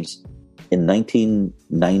to games, in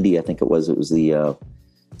 1990, I think it was the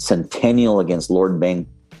Centennial against Lord Byng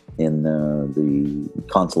in the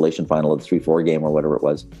consolation final of the 3-4 game or whatever it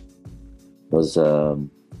was. It was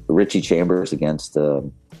Richie Chambers against,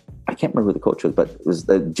 I can't remember who the coach was, but it was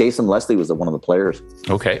Jason Leslie was one of the players.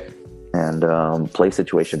 Okay. And play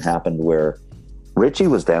situation happened where Richie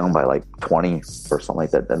was down by like 20 or something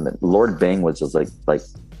like that. And Lord Byng was just like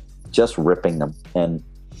just ripping them. And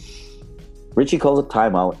Richie calls a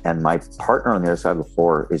timeout, and my partner on the other side of the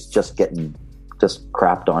floor is just getting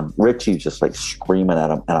crapped on. Richie's just like screaming at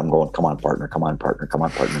him, and I'm going, come on, partner.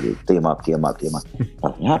 Tee him up.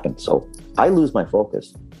 Nothing happened. So I lose my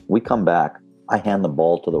focus. We come back. I hand the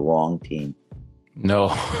ball to the wrong team. No.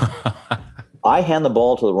 I hand the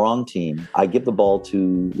ball to the wrong team. I give the ball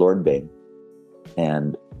to Lord Byng.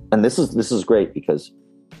 And this is great because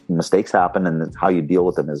mistakes happen, and how you deal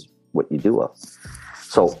with them is what you do.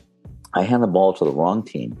 So I hand the ball to the wrong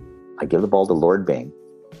team. I give the ball to Lord Byng,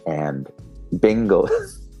 and Byng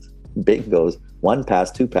goes, one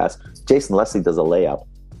pass, two pass. Jason Leslie does a layup.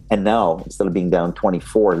 And now, instead of being down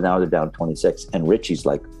 24, now they're down 26. And Richie's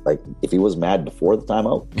like if he was mad before the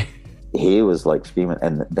timeout, he was like screaming.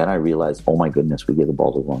 And then I realized, oh my goodness, we gave the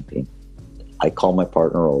ball to the wrong team. I called my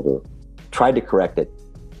partner over, tried to correct it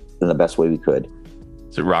in the best way we could.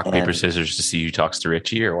 Is it rock, paper, scissors to see who talks to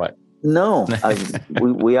Richie or what? No,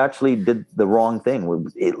 we actually did the wrong thing.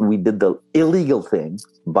 We did the illegal thing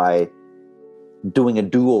by doing a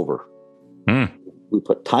do-over. We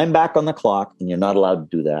put time back on the clock, and you're not allowed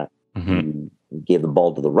to do that. Mm-hmm. We gave the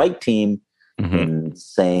ball to the right team and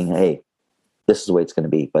saying, hey, this is the way it's going to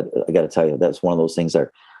be. But I got to tell you, that's one of those things that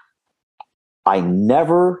I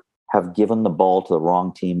never have given the ball to the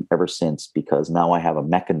wrong team ever since, because now I have a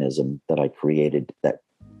mechanism that I created that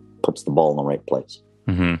puts the ball in the right place.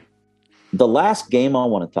 Mm-hmm. The last game I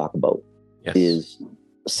want to talk about is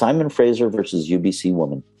Simon Fraser versus UBC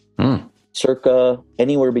women. Circa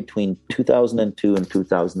anywhere between 2002 and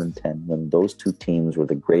 2010, when those two teams were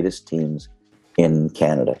the greatest teams in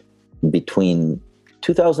Canada. Between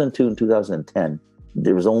 2002 and 2010,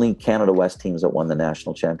 there was only Canada West teams that won the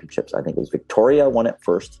national championships. I think it was Victoria won it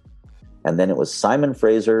first, and then it was Simon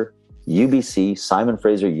Fraser, UBC, Simon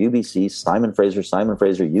Fraser, UBC, Simon Fraser,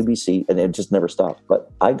 UBC, and it just never stopped. But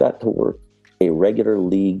I got to work a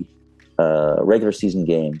regular season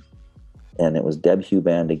game, and it was Deb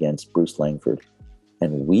Huband against Bruce Langford.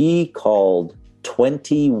 And we called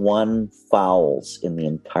 21 fouls in the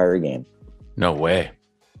entire game. No way.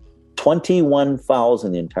 21 fouls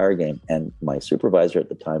in the entire game. And my supervisor at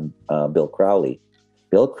the time, Bill Crowley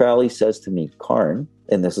says to me, Karn,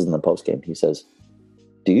 and this is in the postgame, he says,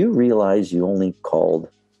 do you realize you only called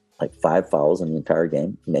like 5 fouls in the entire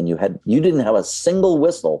game? And you didn't have a single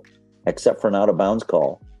whistle except for an out of bounds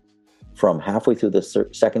call from halfway through the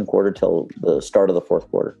second quarter till the start of the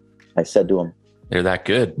fourth quarter. I said to him, they're that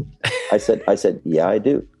good. I said, yeah, I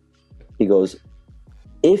do. He goes,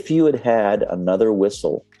 if you had had another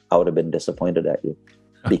whistle, I would have been disappointed at you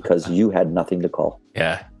because you had nothing to call.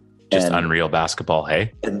 Yeah. Just unreal basketball.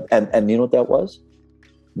 Hey. And you know what that was?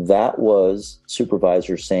 That was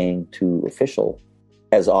supervisor saying to official,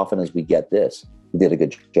 as often as we get this, you did a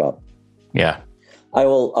good job. Yeah. I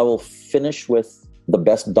will finish with the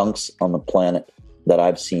best dunks on the planet that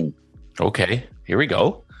I've seen. Okay, here we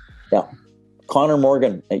go. Yeah. Connor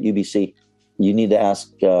Morgan at UBC. You need to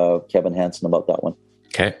ask Kevin Hansen about that one.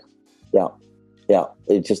 Okay. Yeah.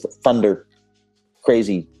 It's just a thunder,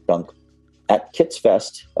 crazy dunk. At Kits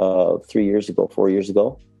Fest 4 years ago,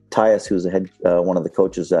 Tyus, who's one of the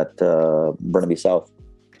coaches at Burnaby South,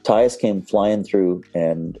 Tyus came flying through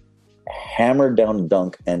and hammered down a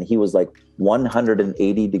dunk, and he was like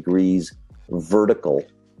 180 degrees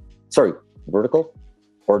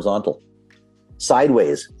horizontal,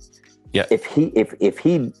 sideways. Yeah. If he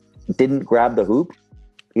didn't grab the hoop,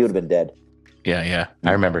 he would have been dead. Yeah.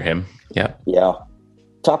 I remember him. Yeah. Yeah.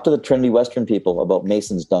 Talk to the trendy Western people about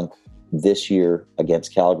Mason's dunk this year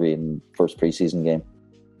against Calgary in first preseason game.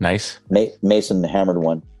 Nice. Mason hammered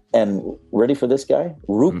one. And ready for this guy?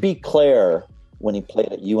 Rupi Claire, when he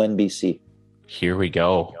played at UNBC. Here we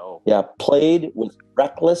go. Yeah, played with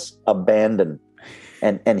reckless abandon.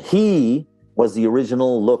 And he was the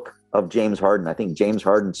original look of James Harden. I think James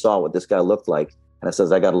Harden saw what this guy looked like, and it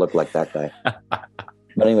says, I got to look like that guy.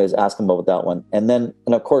 But anyways, ask him about that one. And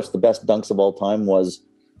of course, the best dunks of all time was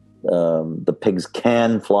the pigs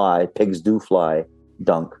can fly, pigs do fly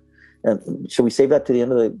dunk. And should we save that to the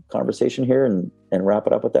end of the conversation here and wrap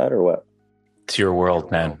it up with that, or what? It's your world,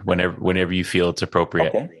 man. Whenever you feel it's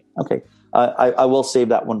appropriate. Okay. I will save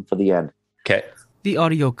that one for the end. Okay. The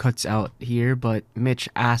audio cuts out here, but Mitch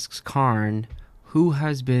asks Karn, who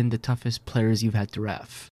has been the toughest players you've had to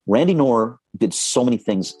ref? Randy Knorr did so many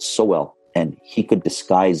things so well, and he could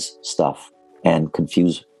disguise stuff and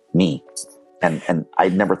confuse me. And I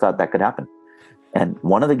never thought that could happen. And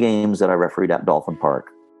one of the games that I refereed at Dolphin Park,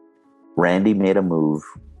 Randy made a move,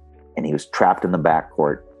 and he was trapped in the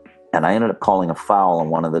backcourt. And I ended up calling a foul on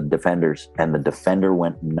one of the defenders, and the defender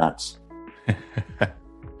went nuts.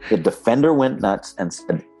 The defender went nuts and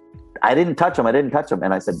said, I didn't touch him.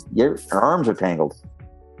 And I said, your arms are tangled.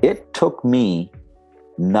 It took me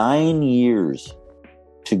 9 years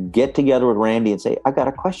to get together with Randy and say, I got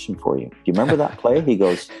a question for you. Do you remember that play? He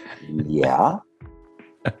goes, yeah.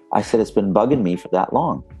 I said, it's been bugging me for that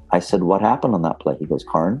long. I said, what happened on that play? He goes,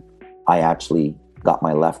 Karn, I actually got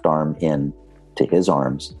my left arm in to his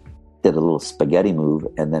arms, did a little spaghetti move,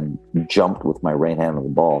 and then jumped with my right hand on the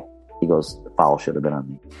ball. He goes, the foul should have been on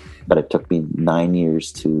me. But it took me 9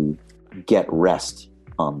 years to get rest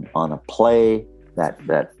on a play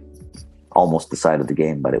that almost decided the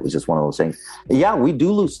game, but it was just one of those things. Yeah, we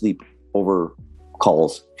do lose sleep over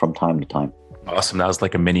calls from time to time. Awesome. That was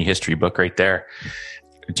like a mini history book right there.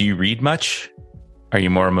 Do you read much? Are you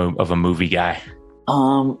more of a movie guy?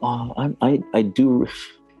 I do.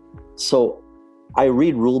 So I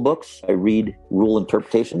read rule books. I read rule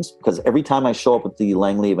interpretations, because every time I show up at the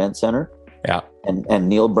Langley Event Center, and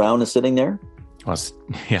Neil Brown is sitting there,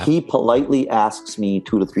 he politely asks me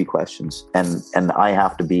 2 to 3 questions, and I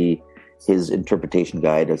have to be his interpretation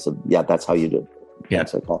guide. I said, that's how you do it.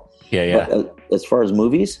 That's what I call. But as far as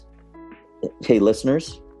movies, hey,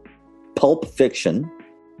 listeners, Pulp Fiction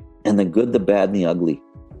and The Good, the Bad, and the Ugly.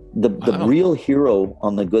 The real hero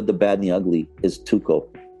on The Good, the Bad, and the Ugly is Tuco.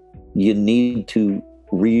 You need to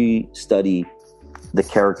re-study the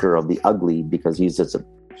character of the Ugly, because he's just a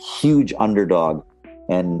huge underdog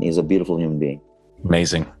and he's a beautiful human being.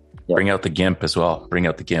 Amazing. Bring out the Gimp as well. Bring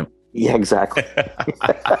out the Gimp. Yeah, exactly.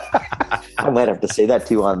 I might have to say that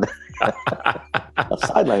to you on a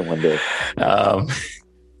sideline one day.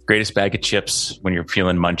 Greatest bag of chips when you're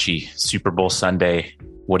feeling munchy. Super Bowl Sunday.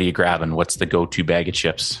 What are you grabbing? What's the go-to bag of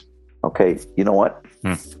chips? Okay, you know what?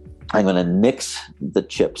 I'm going to nix the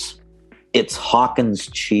chips. It's Hawkins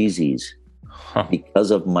Cheesies,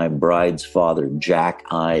 because of my bride's father, Jack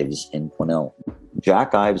Ives in Quesnel.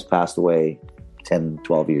 Jack Ives passed away 10,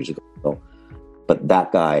 12 years ago. But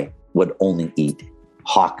that guy would only eat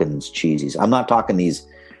Hawkins Cheesies. I'm not talking these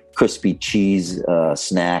crispy cheese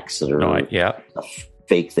snacks or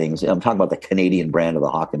fake things. I'm talking about the Canadian brand of the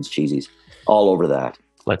Hawkins Cheesies. All over that.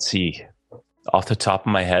 Let's see. Off the top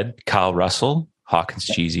of my head, Kyle Russell, Hawkins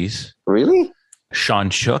Cheesies. Really?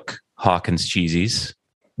 Sean Shook, Hawkins Cheesies.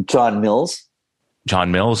 John Mills,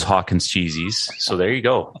 Hawkins Cheesies. So there you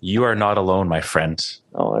go. You are not alone, my friend.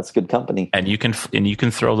 Oh, that's good company. And you can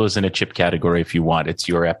throw those in a chip category if you want. It's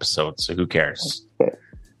your episode, so who cares? Okay.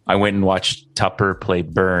 I went and watched Tupper play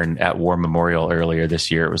Burn at War Memorial earlier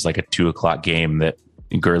this year. It was like a 2:00 game that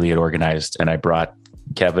Gurley had organized, and I brought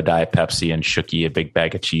Kev a Diet Pepsi and Shooky a big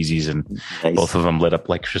bag of cheesies, and both of them lit up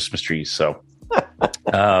like Christmas trees. So,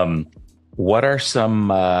 what are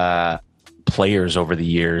some players over the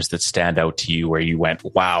years that stand out to you where you went,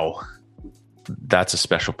 wow, that's a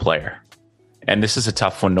special player? And this is a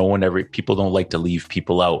tough one. People don't like to leave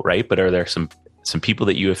people out, right? But are there some people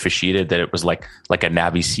that you officiated that it was like a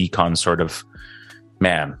Navi Seacon sort of,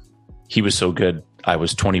 man, he was so good, I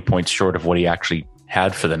was 20 points short of what he actually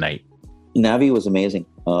had for the night? Navi was amazing.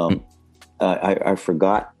 I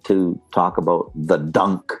forgot to talk about the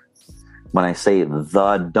dunk. When I say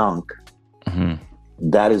the dunk,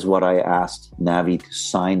 that is what I asked Navi to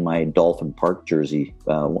sign my Dolphin Park jersey.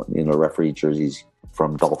 Referee jerseys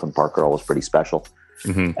from Dolphin Park are always pretty special.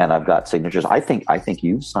 And I've got signatures. I think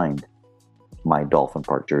you signed my Dolphin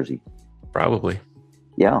Park jersey. Probably.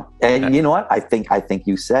 Yeah. And you know what? I think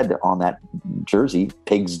you said on that jersey,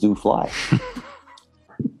 pigs do fly.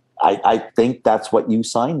 I think that's what you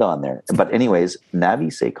signed on there. But anyways, Navi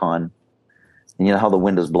Seacon, and you know how the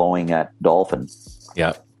wind is blowing at Dolphin?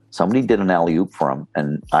 Yeah. Somebody did an alley-oop for him,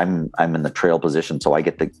 and I'm in the trail position, so I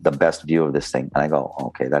get the best view of this thing. And I go,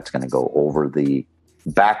 okay, that's going to go over the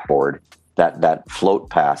backboard that float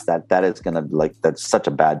pass, that is going to that's such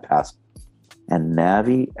a bad pass. And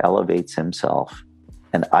Navi elevates himself.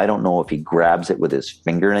 And I don't know if he grabs it with his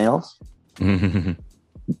fingernails,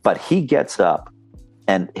 but he gets up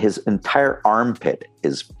and his entire armpit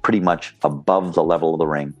is pretty much above the level of the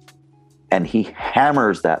ring. And he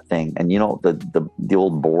hammers that thing. And you know, the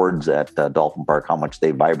old boards at Dolphin Park, how much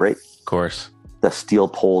they vibrate. Of course. The steel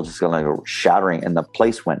pole just going like shattering, and the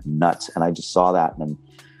place went nuts. And I just saw that. And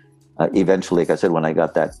eventually, like I said, when I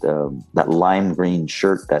got that lime green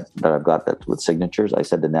shirt that I've got that with signatures, I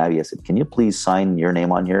said to Navi, I said, can you please sign your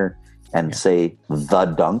name on here and say the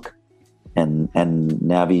dunk? And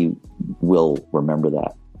Navi will remember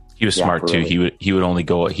that. He was smart too. He would only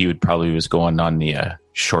go. He would probably was going on the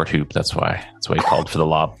short hoop. That's why he called for the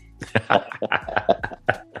lob.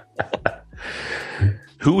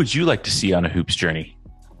 Who would you like to see on a hoops journey?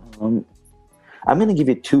 I'm going to give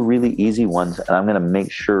you two really easy ones, and I'm going to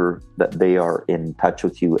make sure that they are in touch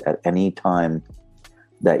with you at any time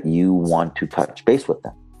that you want to touch base with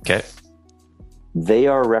them. Okay. They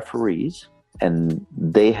are referees, and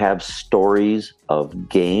they have stories of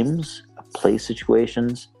games, play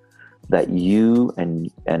situations that you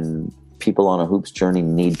and people on a hoops journey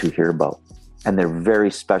need to hear about. And they're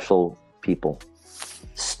very special people.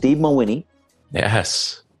 Steve Mawhinney.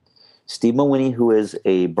 Yes. Steve Mawhinney, who is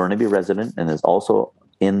a Burnaby resident and is also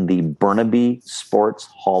in the Burnaby Sports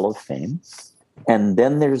Hall of Fame. And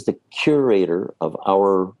then there's the curator of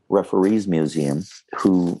our referees museum,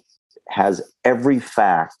 who has every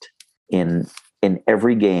fact in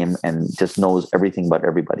every game and just knows everything about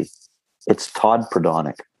everybody. It's Todd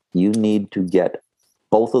Prodonic. You need to get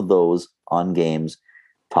both of those on games,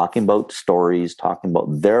 talking about stories, talking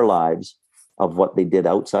about their lives, of what they did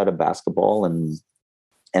outside of basketball and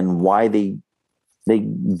why they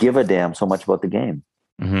give a damn so much about the game.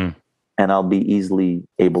 Mm-hmm. And I'll be easily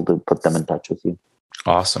able to put them in touch with you.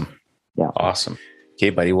 Awesome. Yeah. Awesome.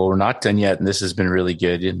 Okay, buddy. Well, we're not done yet, and this has been really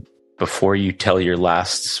good. And before you tell your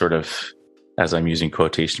last sort of, as I'm using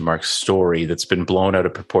quotation marks, story that's been blown out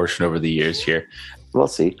of proportion over the years here. We'll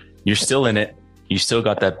see. You're still in it. You still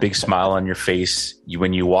got that big smile on your face.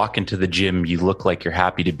 When you walk into the gym, you look like you're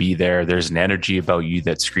happy to be there. There's an energy about you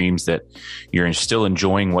that screams that you're still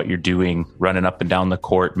enjoying what you're doing, running up and down the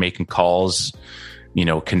court, making calls,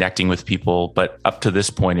 connecting with people. But up to this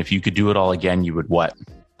point, if you could do it all again, you would what?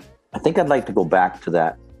 I think I'd like to go back to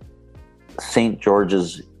that St.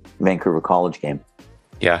 George's Vancouver College game.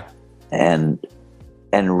 Yeah. And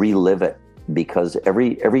relive it, because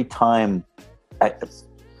every time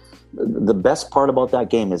the best part about that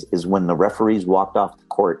game is when the referees walked off the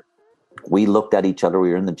court, we looked at each other.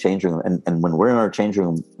 We were in the changing room. And when we're in our changing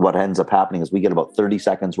room, what ends up happening is we get about 30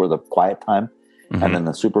 seconds worth of quiet time. Mm-hmm. And then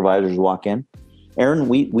the supervisors walk in. Aaron,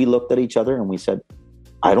 we looked at each other and we said,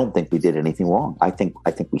 I don't think we did anything wrong. I think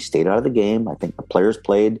we stayed out of the game. I think the players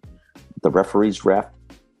played, the referees ref,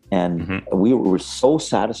 and we were so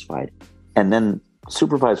satisfied. And then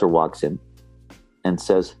supervisor walks in and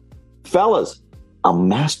says, fellas, a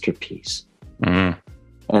masterpiece. Mm-hmm.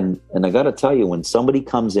 And I got to tell you, when somebody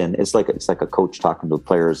comes in, it's like a coach talking to the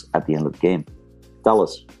players at the end of the game.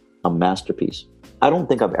 Fellas, a masterpiece. I don't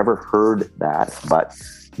think I've ever heard that, but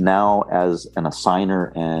now as an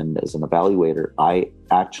assigner and as an evaluator, I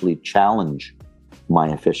actually challenge my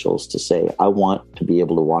officials to say, I want to be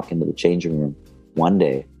able to walk into the changing room one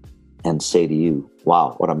day and say to you,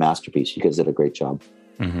 wow, what a masterpiece. You guys did a great job.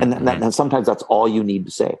 Mm-hmm. And sometimes that's all you need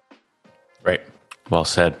to say. Right. Well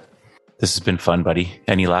said. This has been fun, buddy.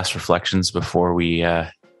 Any last reflections before we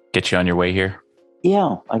get you on your way here?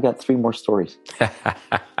 Yeah, I got 3 more stories.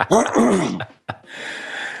 The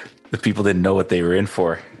people didn't know what they were in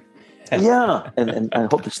for. Yeah, and I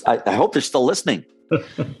hope they're still listening.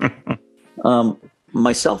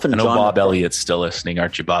 Myself and I know John, Bob Elliott's still listening,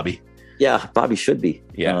 aren't you, Bobby? Yeah, Bobby should be.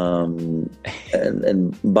 Yeah.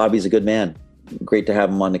 And Bobby's a good man. Great to have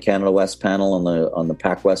him on the Canada West panel, on the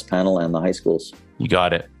Pac West panel, and the high schools. You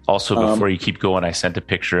got it. Also, before you keep going, I sent a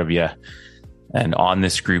picture of you, and on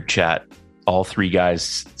this group chat, all 3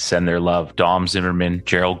 guys send their love. Dom Zimmerman,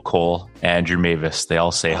 Gerald Cole, Andrew Mavis. They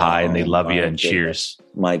all say hi and they love you and cheers.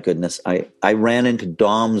 My goodness. I ran into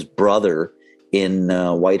Dom's brother in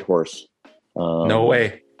Whitehorse. No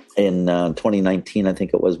way. In 2019, I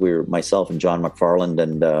think it was, myself and John McFarland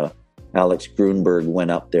and Alex Grunberg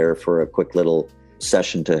went up there for a quick little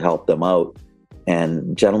session to help them out.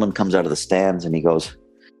 And gentleman comes out of the stands and he goes,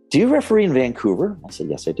 do you referee in Vancouver? I said,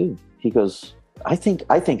 yes, I do. He goes, I think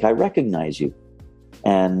I recognize you.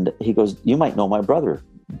 And he goes, you might know my brother,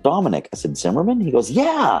 Dominic. I said, Zimmerman? He goes,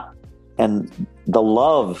 yeah. and the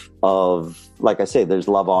love of, like I say, there's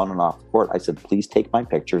love on and off the court. I said, please take my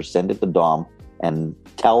picture, send it to Dom, and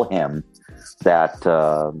tell him that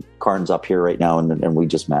Karn's up here right now, and we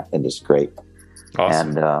just met, and it's great.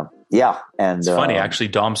 Awesome. And it's funny, actually.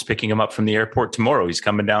 Dom's picking him up from the airport tomorrow. He's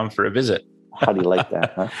coming down for a visit. How do you like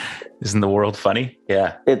that? Huh? Isn't the world funny?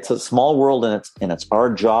 Yeah, it's a small world, and it's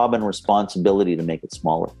our job and responsibility to make it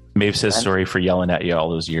smaller. Maeve says sorry for yelling at you all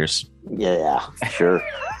those years. Yeah, sure.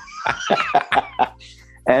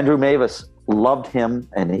 Andrew Mavis, loved him,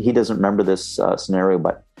 and he doesn't remember this scenario,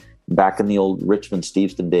 but back in the old Richmond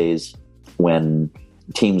Steveston days, when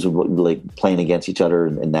teams were like playing against each other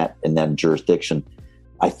in that jurisdiction,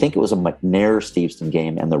 I think it was a McNair Steveston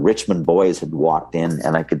game, and the Richmond boys had walked in,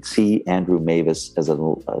 and I could see Andrew Mavis as a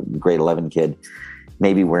grade 11 kid,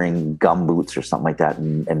 maybe wearing gum boots or something like that,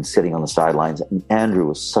 and sitting on the sidelines. And Andrew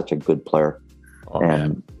was such a good player.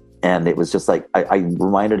 And it was just like, I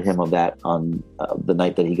reminded him of that on the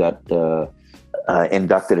night that he got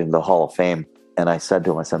inducted into the Hall of Fame. And I said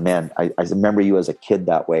to him, I said, man, I remember you as a kid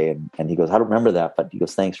that way. And he goes, I don't remember that, but he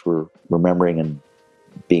goes, thanks for remembering and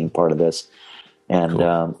being part of this. And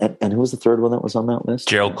cool. And who was the third one that was on that list?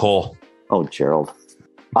 Gerald Cole. Oh, Gerald.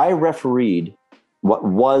 I refereed what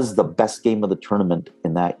was the best game of the tournament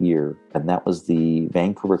in that year, and that was the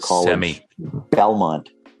Vancouver College Semi. Belmont.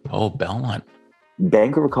 Oh, Belmont.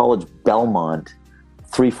 Vancouver College Belmont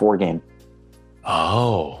 3-4 game.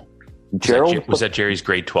 Oh. Gerald was that Jerry's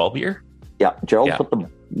grade 12 year? Yeah. Gerald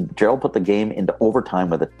put the game into overtime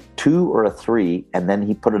with a 2 or a 3, and then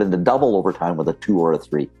he put it into double overtime with a 2 or a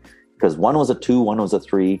 3. Because one was a 2, one was a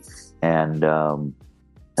 3, and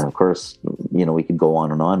of course, you know, we could go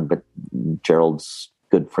on and on. But Gerald's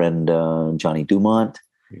good friend Johnny Dumont,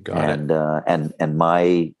 and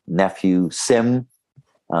my nephew Sim,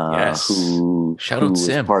 yes. who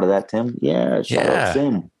Sim, part of that. Tim, shout out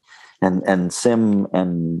Sim, and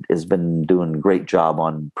Sim has been doing a great job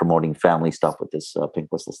on promoting family stuff with this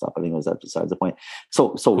Pink Whistle stuff. I think it was that besides the point.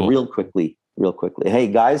 So cool. real quickly, hey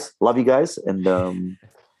guys, love you guys, and.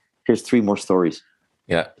 Here's 3 more stories.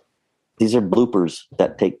 Yeah. These are bloopers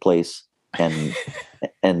that take place, and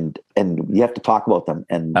you have to talk about them.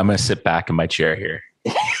 And I'm going to sit back in my chair here.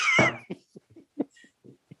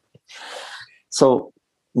 So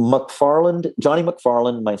Johnny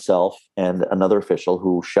McFarland, myself, and another official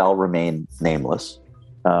who shall remain nameless,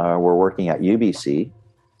 were working at UBC,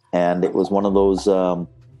 and it was one of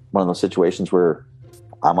those situations where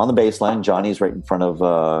I'm on the baseline, Johnny's right in front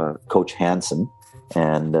of Coach Hansen,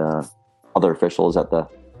 and other officials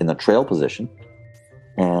in the trail position,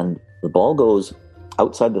 and the ball goes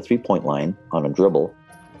outside the 3-point line on a dribble,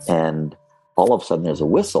 and all of a sudden there's a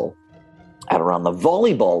whistle at around the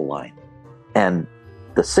volleyball line, and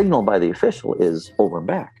the signal by the official is over and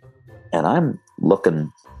back, and I'm looking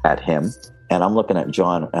at him, and I'm looking at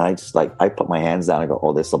John, and I put my hands down and go,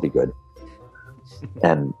 oh, this will be good.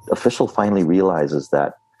 And the official finally realizes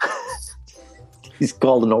that he's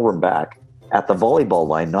called an over and back at the volleyball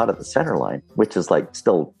line, not at the center line, which is like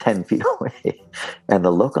still 10 feet away. And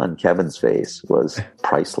the look on Kevin's face was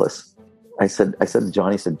priceless. I said to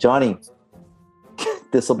Johnny,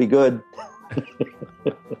 this will be good.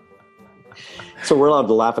 So we're allowed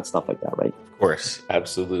to laugh at stuff like that, right? Of course.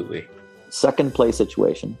 Absolutely. Second play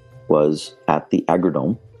situation was at the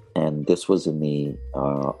Agrodome. And this was in the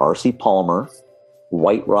R.C. Palmer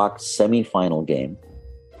White Rock semifinal game.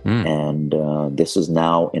 And this is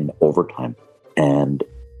now in overtime. And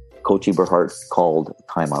Coach Eberhardt called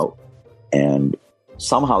timeout. And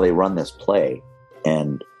somehow they run this play.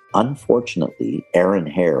 And unfortunately, Aaron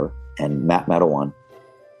Hare and Matt Medawan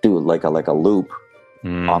do like a loop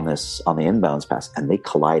on the inbounds pass, and they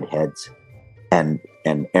collide heads. And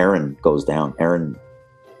Aaron goes down. Aaron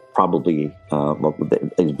probably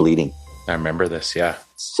is bleeding. I remember this, yeah.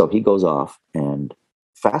 So he goes off, and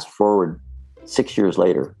fast forward 6 years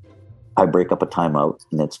later, I break up a timeout,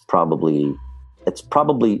 and it's probably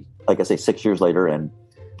like I say, 6 years later, and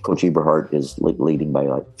Coach Eberhardt is leading by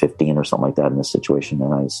like 15 or something like that in this situation,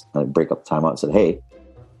 and I break up the timeout and said, hey,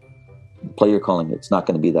 play you're calling, it's not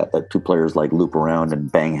going to be that 2 players like loop around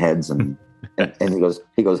and bang heads, and he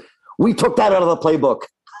goes, we took that out of the playbook.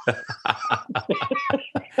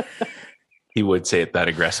 He would say it that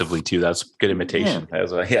aggressively too. That's good imitation.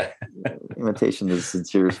 Yeah. Imitation is the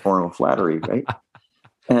sincerest form of flattery, right?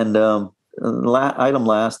 And item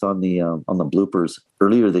last on the bloopers.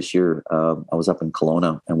 Earlier this year, I was up in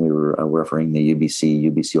Kelowna, and we were refereeing the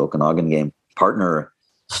UBC Okanagan game. Partner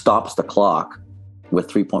stops the clock with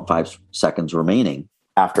 3.5 seconds remaining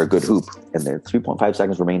after a good hoop, and there's 3.5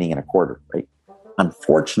 seconds remaining in a quarter, right?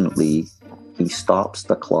 Unfortunately, he stops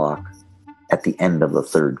the clock at the end of the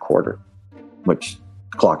third quarter. which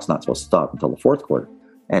the clock's not supposed to stop until the fourth quarter.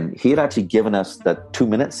 And he had actually given us that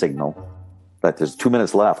 2-minute signal that there's 2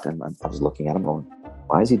 minutes left. And I was looking at him going,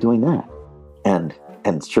 why is he doing that? And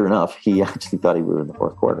sure enough, he actually thought we were in the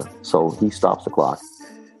fourth quarter. So he stops the clock,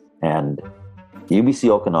 and UBC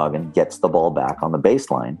Okanagan gets the ball back on the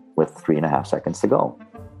baseline with 3.5 seconds to go.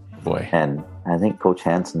 Boy. And I think Coach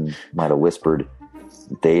Hansen might have whispered,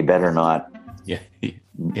 they better not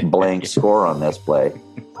blank score on this play.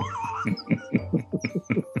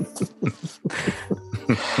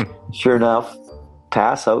 Sure enough,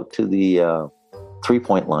 pass out to the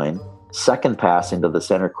 3-point line, second pass into the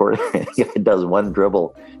center court. It does one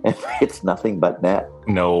dribble, and it's nothing but net.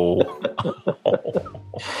 No.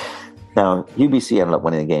 Now, UBC ended up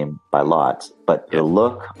winning the game by lots, but the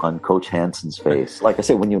look on Coach Hansen's face, like I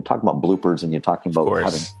say, when you're talking about bloopers and you're talking about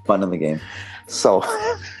having fun in the game. So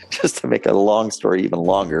just to make a long story even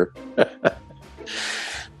longer,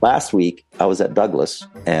 last week I was at Douglas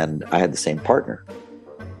and I had the same partner.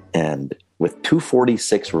 And with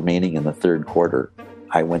 2:46 remaining in the third quarter,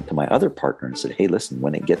 I went to my other partner and said, hey, listen,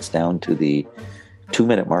 when it gets down to the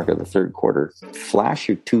 2-minute mark of the third quarter, flash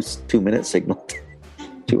your 2-minute signal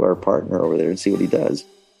to our partner over there and see what he does.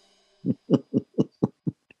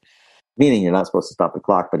 Meaning you're not supposed to stop the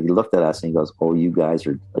clock, but he looked at us and he goes, oh, you guys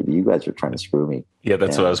are trying to screw me. Yeah,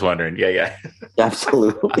 that's what I was wondering. Yeah.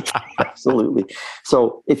 Absolutely. Absolutely.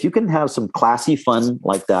 So if you can have some classy fun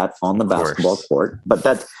like that on the basketball court, but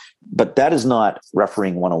that is not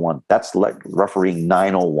refereeing 101. That's like refereeing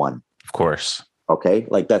 901. Of course. Okay.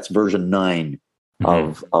 Like that's version 9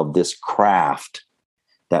 of this craft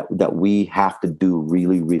that we have to do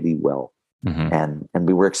really, really well. And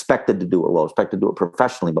we were expected to do it well, expected to do it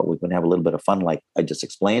professionally, but we can have a little bit of fun, like I just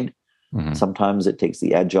explained. Sometimes it takes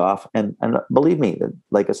the edge off. And believe me,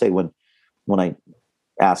 like I say, when I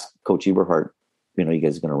asked Coach Eberhardt, you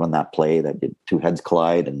guys are going to run that play that did 2 heads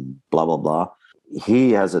collide and blah, blah, blah.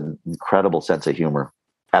 He has an incredible sense of humor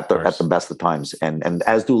at the best of times. And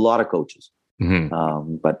as do a lot of coaches.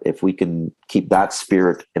 But if we can keep that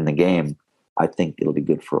spirit in the game, I think it'll be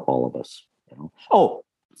good for all of us. Oh,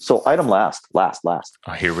 so item last.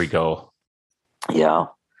 Oh, here we go. Yeah.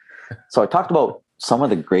 So I talked about some of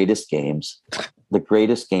the greatest games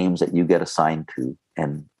that you get assigned to.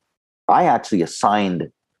 And I actually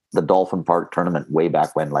assigned the Dolphin Park tournament way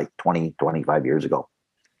back when, like 20, 25 years ago.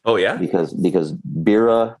 Oh, yeah? Because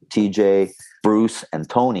Bira, TJ, Bruce, and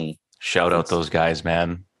Tony. Shout out those guys,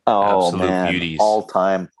 man. Oh, absolute man. Beauties. All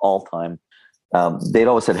time. They'd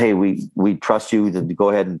always said, hey, we trust you to go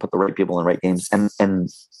ahead and put the right people in the right games. And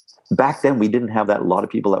back then we didn't have a lot of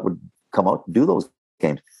people that would come out and do those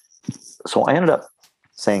games. So I ended up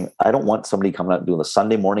saying, I don't want somebody coming out and doing a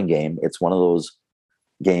Sunday morning game. It's one of those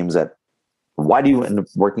games that, why do you end up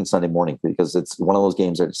working Sunday morning? Because it's one of those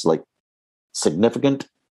games that's like significant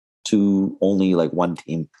to only like one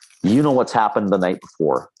team. You know what's happened the night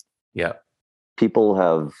before. Yeah. People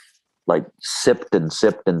have like sipped until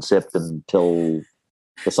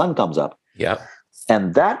the sun comes up. Yeah.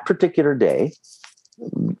 And that particular day,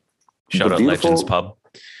 shout out Legends Pub.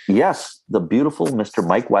 Yes, the beautiful Mr.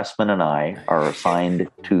 Mike Westman and I are assigned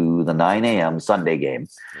to the 9 a.m. Sunday game.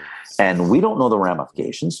 And we don't know the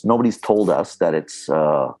ramifications. Nobody's told us that it's,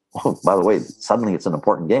 by the way, suddenly it's an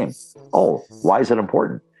important game. Oh, why is it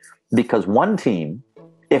important? Because one team,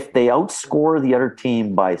 if they outscore the other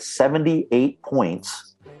team by 78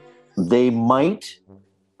 points, they might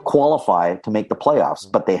qualify to make the playoffs,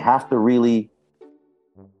 but they have to really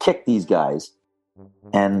kick these guys.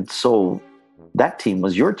 And so that team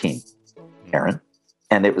was your team, Aaron.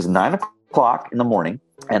 And it was 9 o'clock in the morning,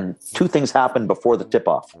 and 2 things happened before the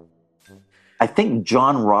tip-off. I think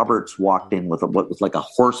John Roberts walked in with what was like a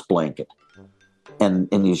horse blanket, and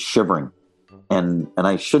he's shivering. And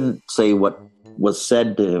I shouldn't say what was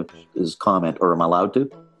said to his comment, or am I allowed to?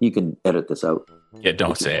 You can edit this out. Yeah,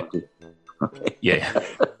 don't say it. Okay. Yeah.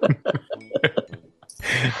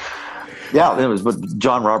 Yeah, it was, but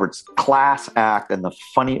John Roberts' class act and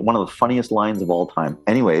one of the funniest lines of all time.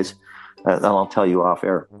 Anyways, I'll tell you off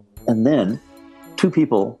air. And then 2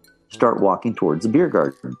 people start walking towards the beer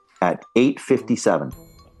garden at 8:57,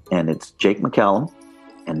 and it's Jake McCallum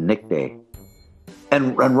and Nick Day,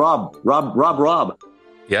 and Rob.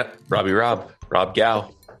 Yep, Rob Gow.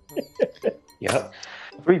 Yep,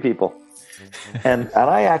 3 people, and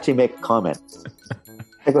I actually make a comment.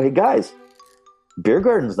 I go, hey guys, beer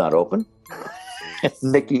garden's not open. And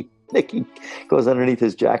Nicky goes underneath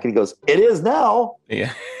his jacket. He goes, it is now.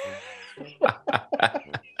 Yeah.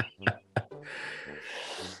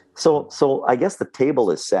 So I guess the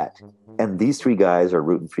table is set, and these 3 guys are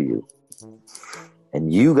rooting for you.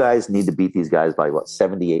 And you guys need to beat these guys by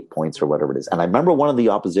 78 points or whatever it is. And I remember one of the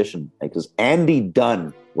opposition, because Andy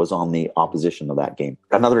Dunn was on the opposition of that game.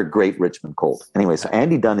 Another great Richmond Colt. Anyway, so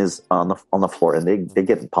Andy Dunn is on the floor, and they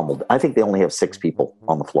get pummeled. I think they only have 6 people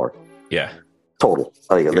on the floor. Yeah. Total.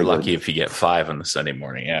 You're lucky if you get 5 on the Sunday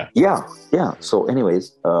morning. Yeah. Yeah. So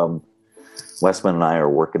anyways, Westman and I are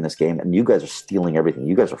working this game, and you guys are stealing everything.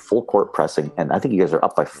 You guys are full court pressing, and I think you guys are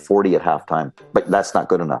up by 40 at halftime, but that's not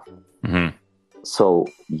good enough. Mm-hmm. So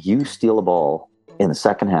you steal a ball in the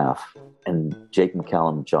second half, and Jake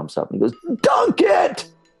McCallum jumps up and he goes, "Dunk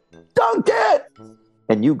it! Dunk it!"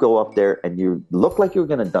 And you go up there and you look like you were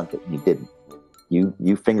going to dunk it, and you didn't.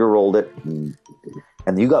 You finger rolled it, and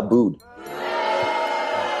you got booed.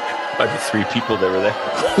 By the 3 people that were there.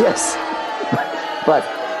 Yes. But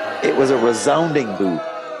it was a resounding boo.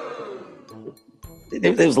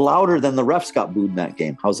 It was louder than the refs got booed in that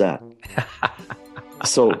game. How's that?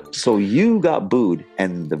 So you got booed,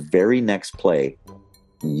 and the very next play,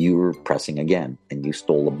 you were pressing again, and you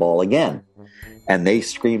stole the ball again. And they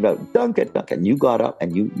screamed out, "Dunk it, dunk it." And you got up,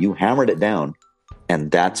 and you hammered it down. And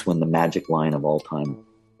that's when the magic line of all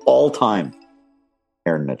time,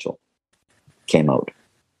 Aaron Mitchell, came out.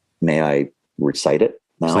 May I recite it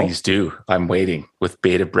now? Please do. I'm waiting with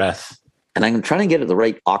bated breath. And I'm trying to get it the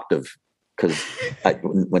right octave, because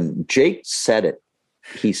when Jake said it,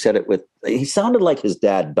 he sounded like his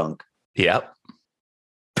dad, Dunk. Yep.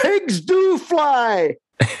 "Pigs do fly."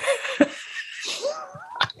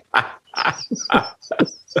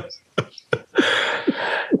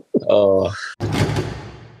 Oh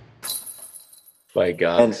my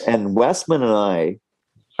God. And Westman and I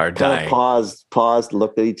are dying. Paused,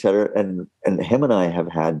 looked at each other, and him and I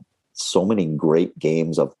have had so many great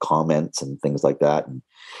games of comments and things like that.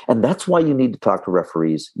 And that's why you need to talk to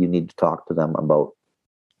referees. You need to talk to them about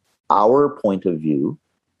our point of view,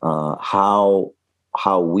 how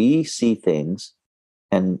we see things,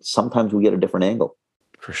 and sometimes we get a different angle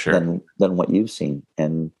for sure than what you've seen.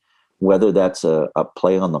 And whether that's a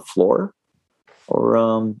play on the floor,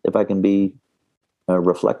 or if I can be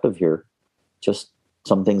reflective here, just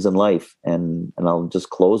some things in life. And I'll just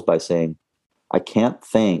close by saying, I can't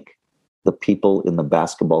thank the people in the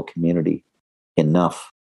basketball community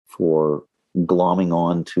enough for glomming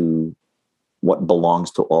on to what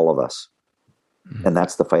belongs to all of us. Mm-hmm. And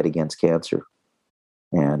that's the fight against cancer.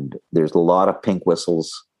 And there's a lot of pink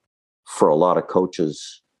whistles for a lot of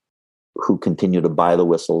coaches who continue to buy the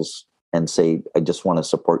whistles and say, "I just want to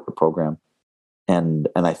support the program." And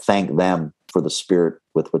I thank them for the spirit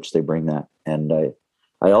with which they bring that. And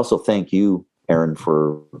I also thank you, Aaron,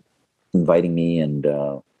 for inviting me and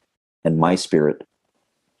my spirit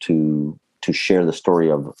to share the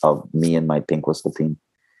story of me and my pink whistle team,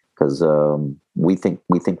 because we think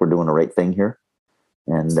we're doing the right thing here.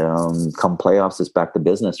 And come playoffs, it's back to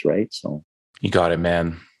business, right? So you got it,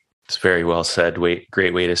 man. It's very well said.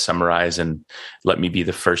 Great way to summarize. And let me be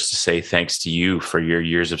the first to say thanks to you for your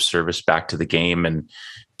years of service back to the game and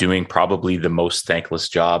doing probably the most thankless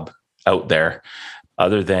job out there,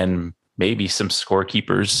 other than maybe some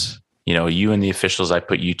scorekeepers. You know, you and the officials, I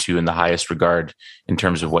put you two in the highest regard in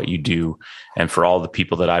terms of what you do. And for all the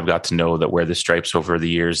people that I've got to know that wear the stripes over the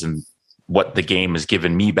years and what the game has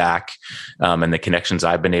given me back, and the connections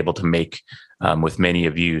I've been able to make with many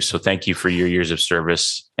of you. So thank you for your years of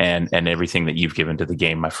service and everything that you've given to the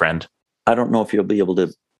game, my friend. I don't know if you'll be able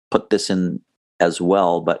to put this in as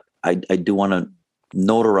well, but I do want to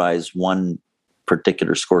notarize one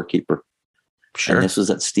particular scorekeeper. Sure. And this was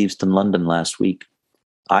at Steveston, London last week.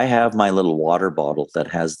 I have my little water bottle that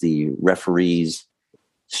has the referee's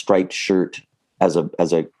striped shirt as a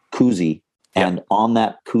koozie. Yep. And on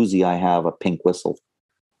that koozie, I have a pink whistle.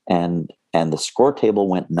 And the score table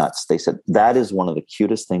went nuts. They said, "That is one of the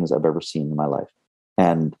cutest things I've ever seen in my life."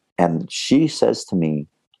 And she says to me,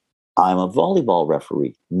 "I'm a volleyball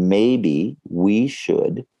referee. Maybe we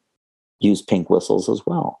should use pink whistles as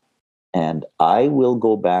well." And I will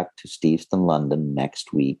go back to Steveston, London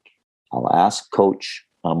next week. I'll ask Coach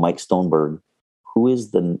Mike Stoneberg,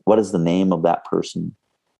 what is the name of that person?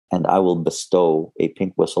 And I will bestow a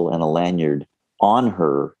pink whistle and a lanyard on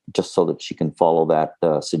her, just so that she can follow that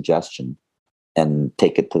suggestion and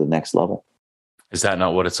take it to the next level. Is that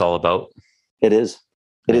not what it's all about? It is.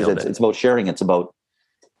 It's about sharing. It's about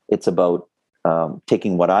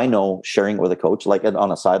taking what I know, sharing it with a coach, like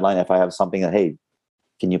on a sideline. If I have something that, "Hey,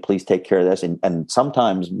 can you please take care of this?" And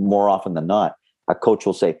sometimes, more often than not, a coach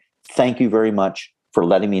will say, "Thank you very much for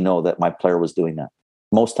letting me know that my player was doing that."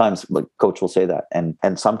 Most times, the coach will say that. And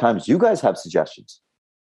sometimes you guys have suggestions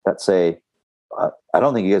that say, "I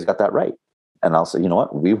don't think you guys got that right." And I'll say, "You know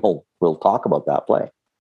what? We'll talk about that play."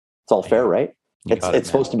 It's all fair, right? It's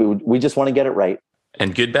supposed to be. We just want to get it right.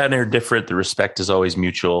 And good, bad, or different, the respect is always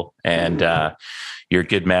mutual. And you're a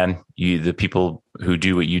good man. The people who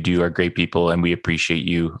do what you do are great people, and we appreciate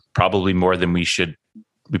you probably more than we should.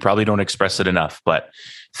 We probably don't express it enough, but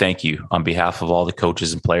thank you on behalf of all the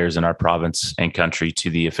coaches and players in our province and country, to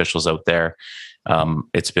the officials out there.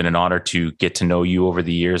 It's been an honor to get to know you over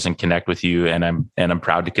the years and connect with you. And I'm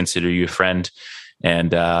proud to consider you a friend.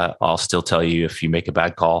 And I'll still tell you if you make a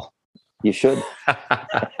bad call. You should.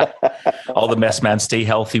 All the mess, man. Stay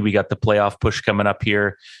healthy. We got the playoff push coming up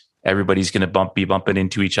here. Everybody's going to be bumping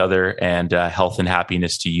into each other, and health and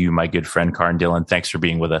happiness to you, my good friend Karn Dhillon. Thanks for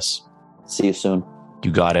being with us. See you soon.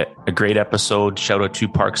 You got it. A great episode. Shout out to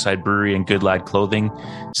Parkside Brewery and Good Lad Clothing.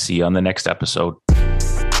 See you on the next episode.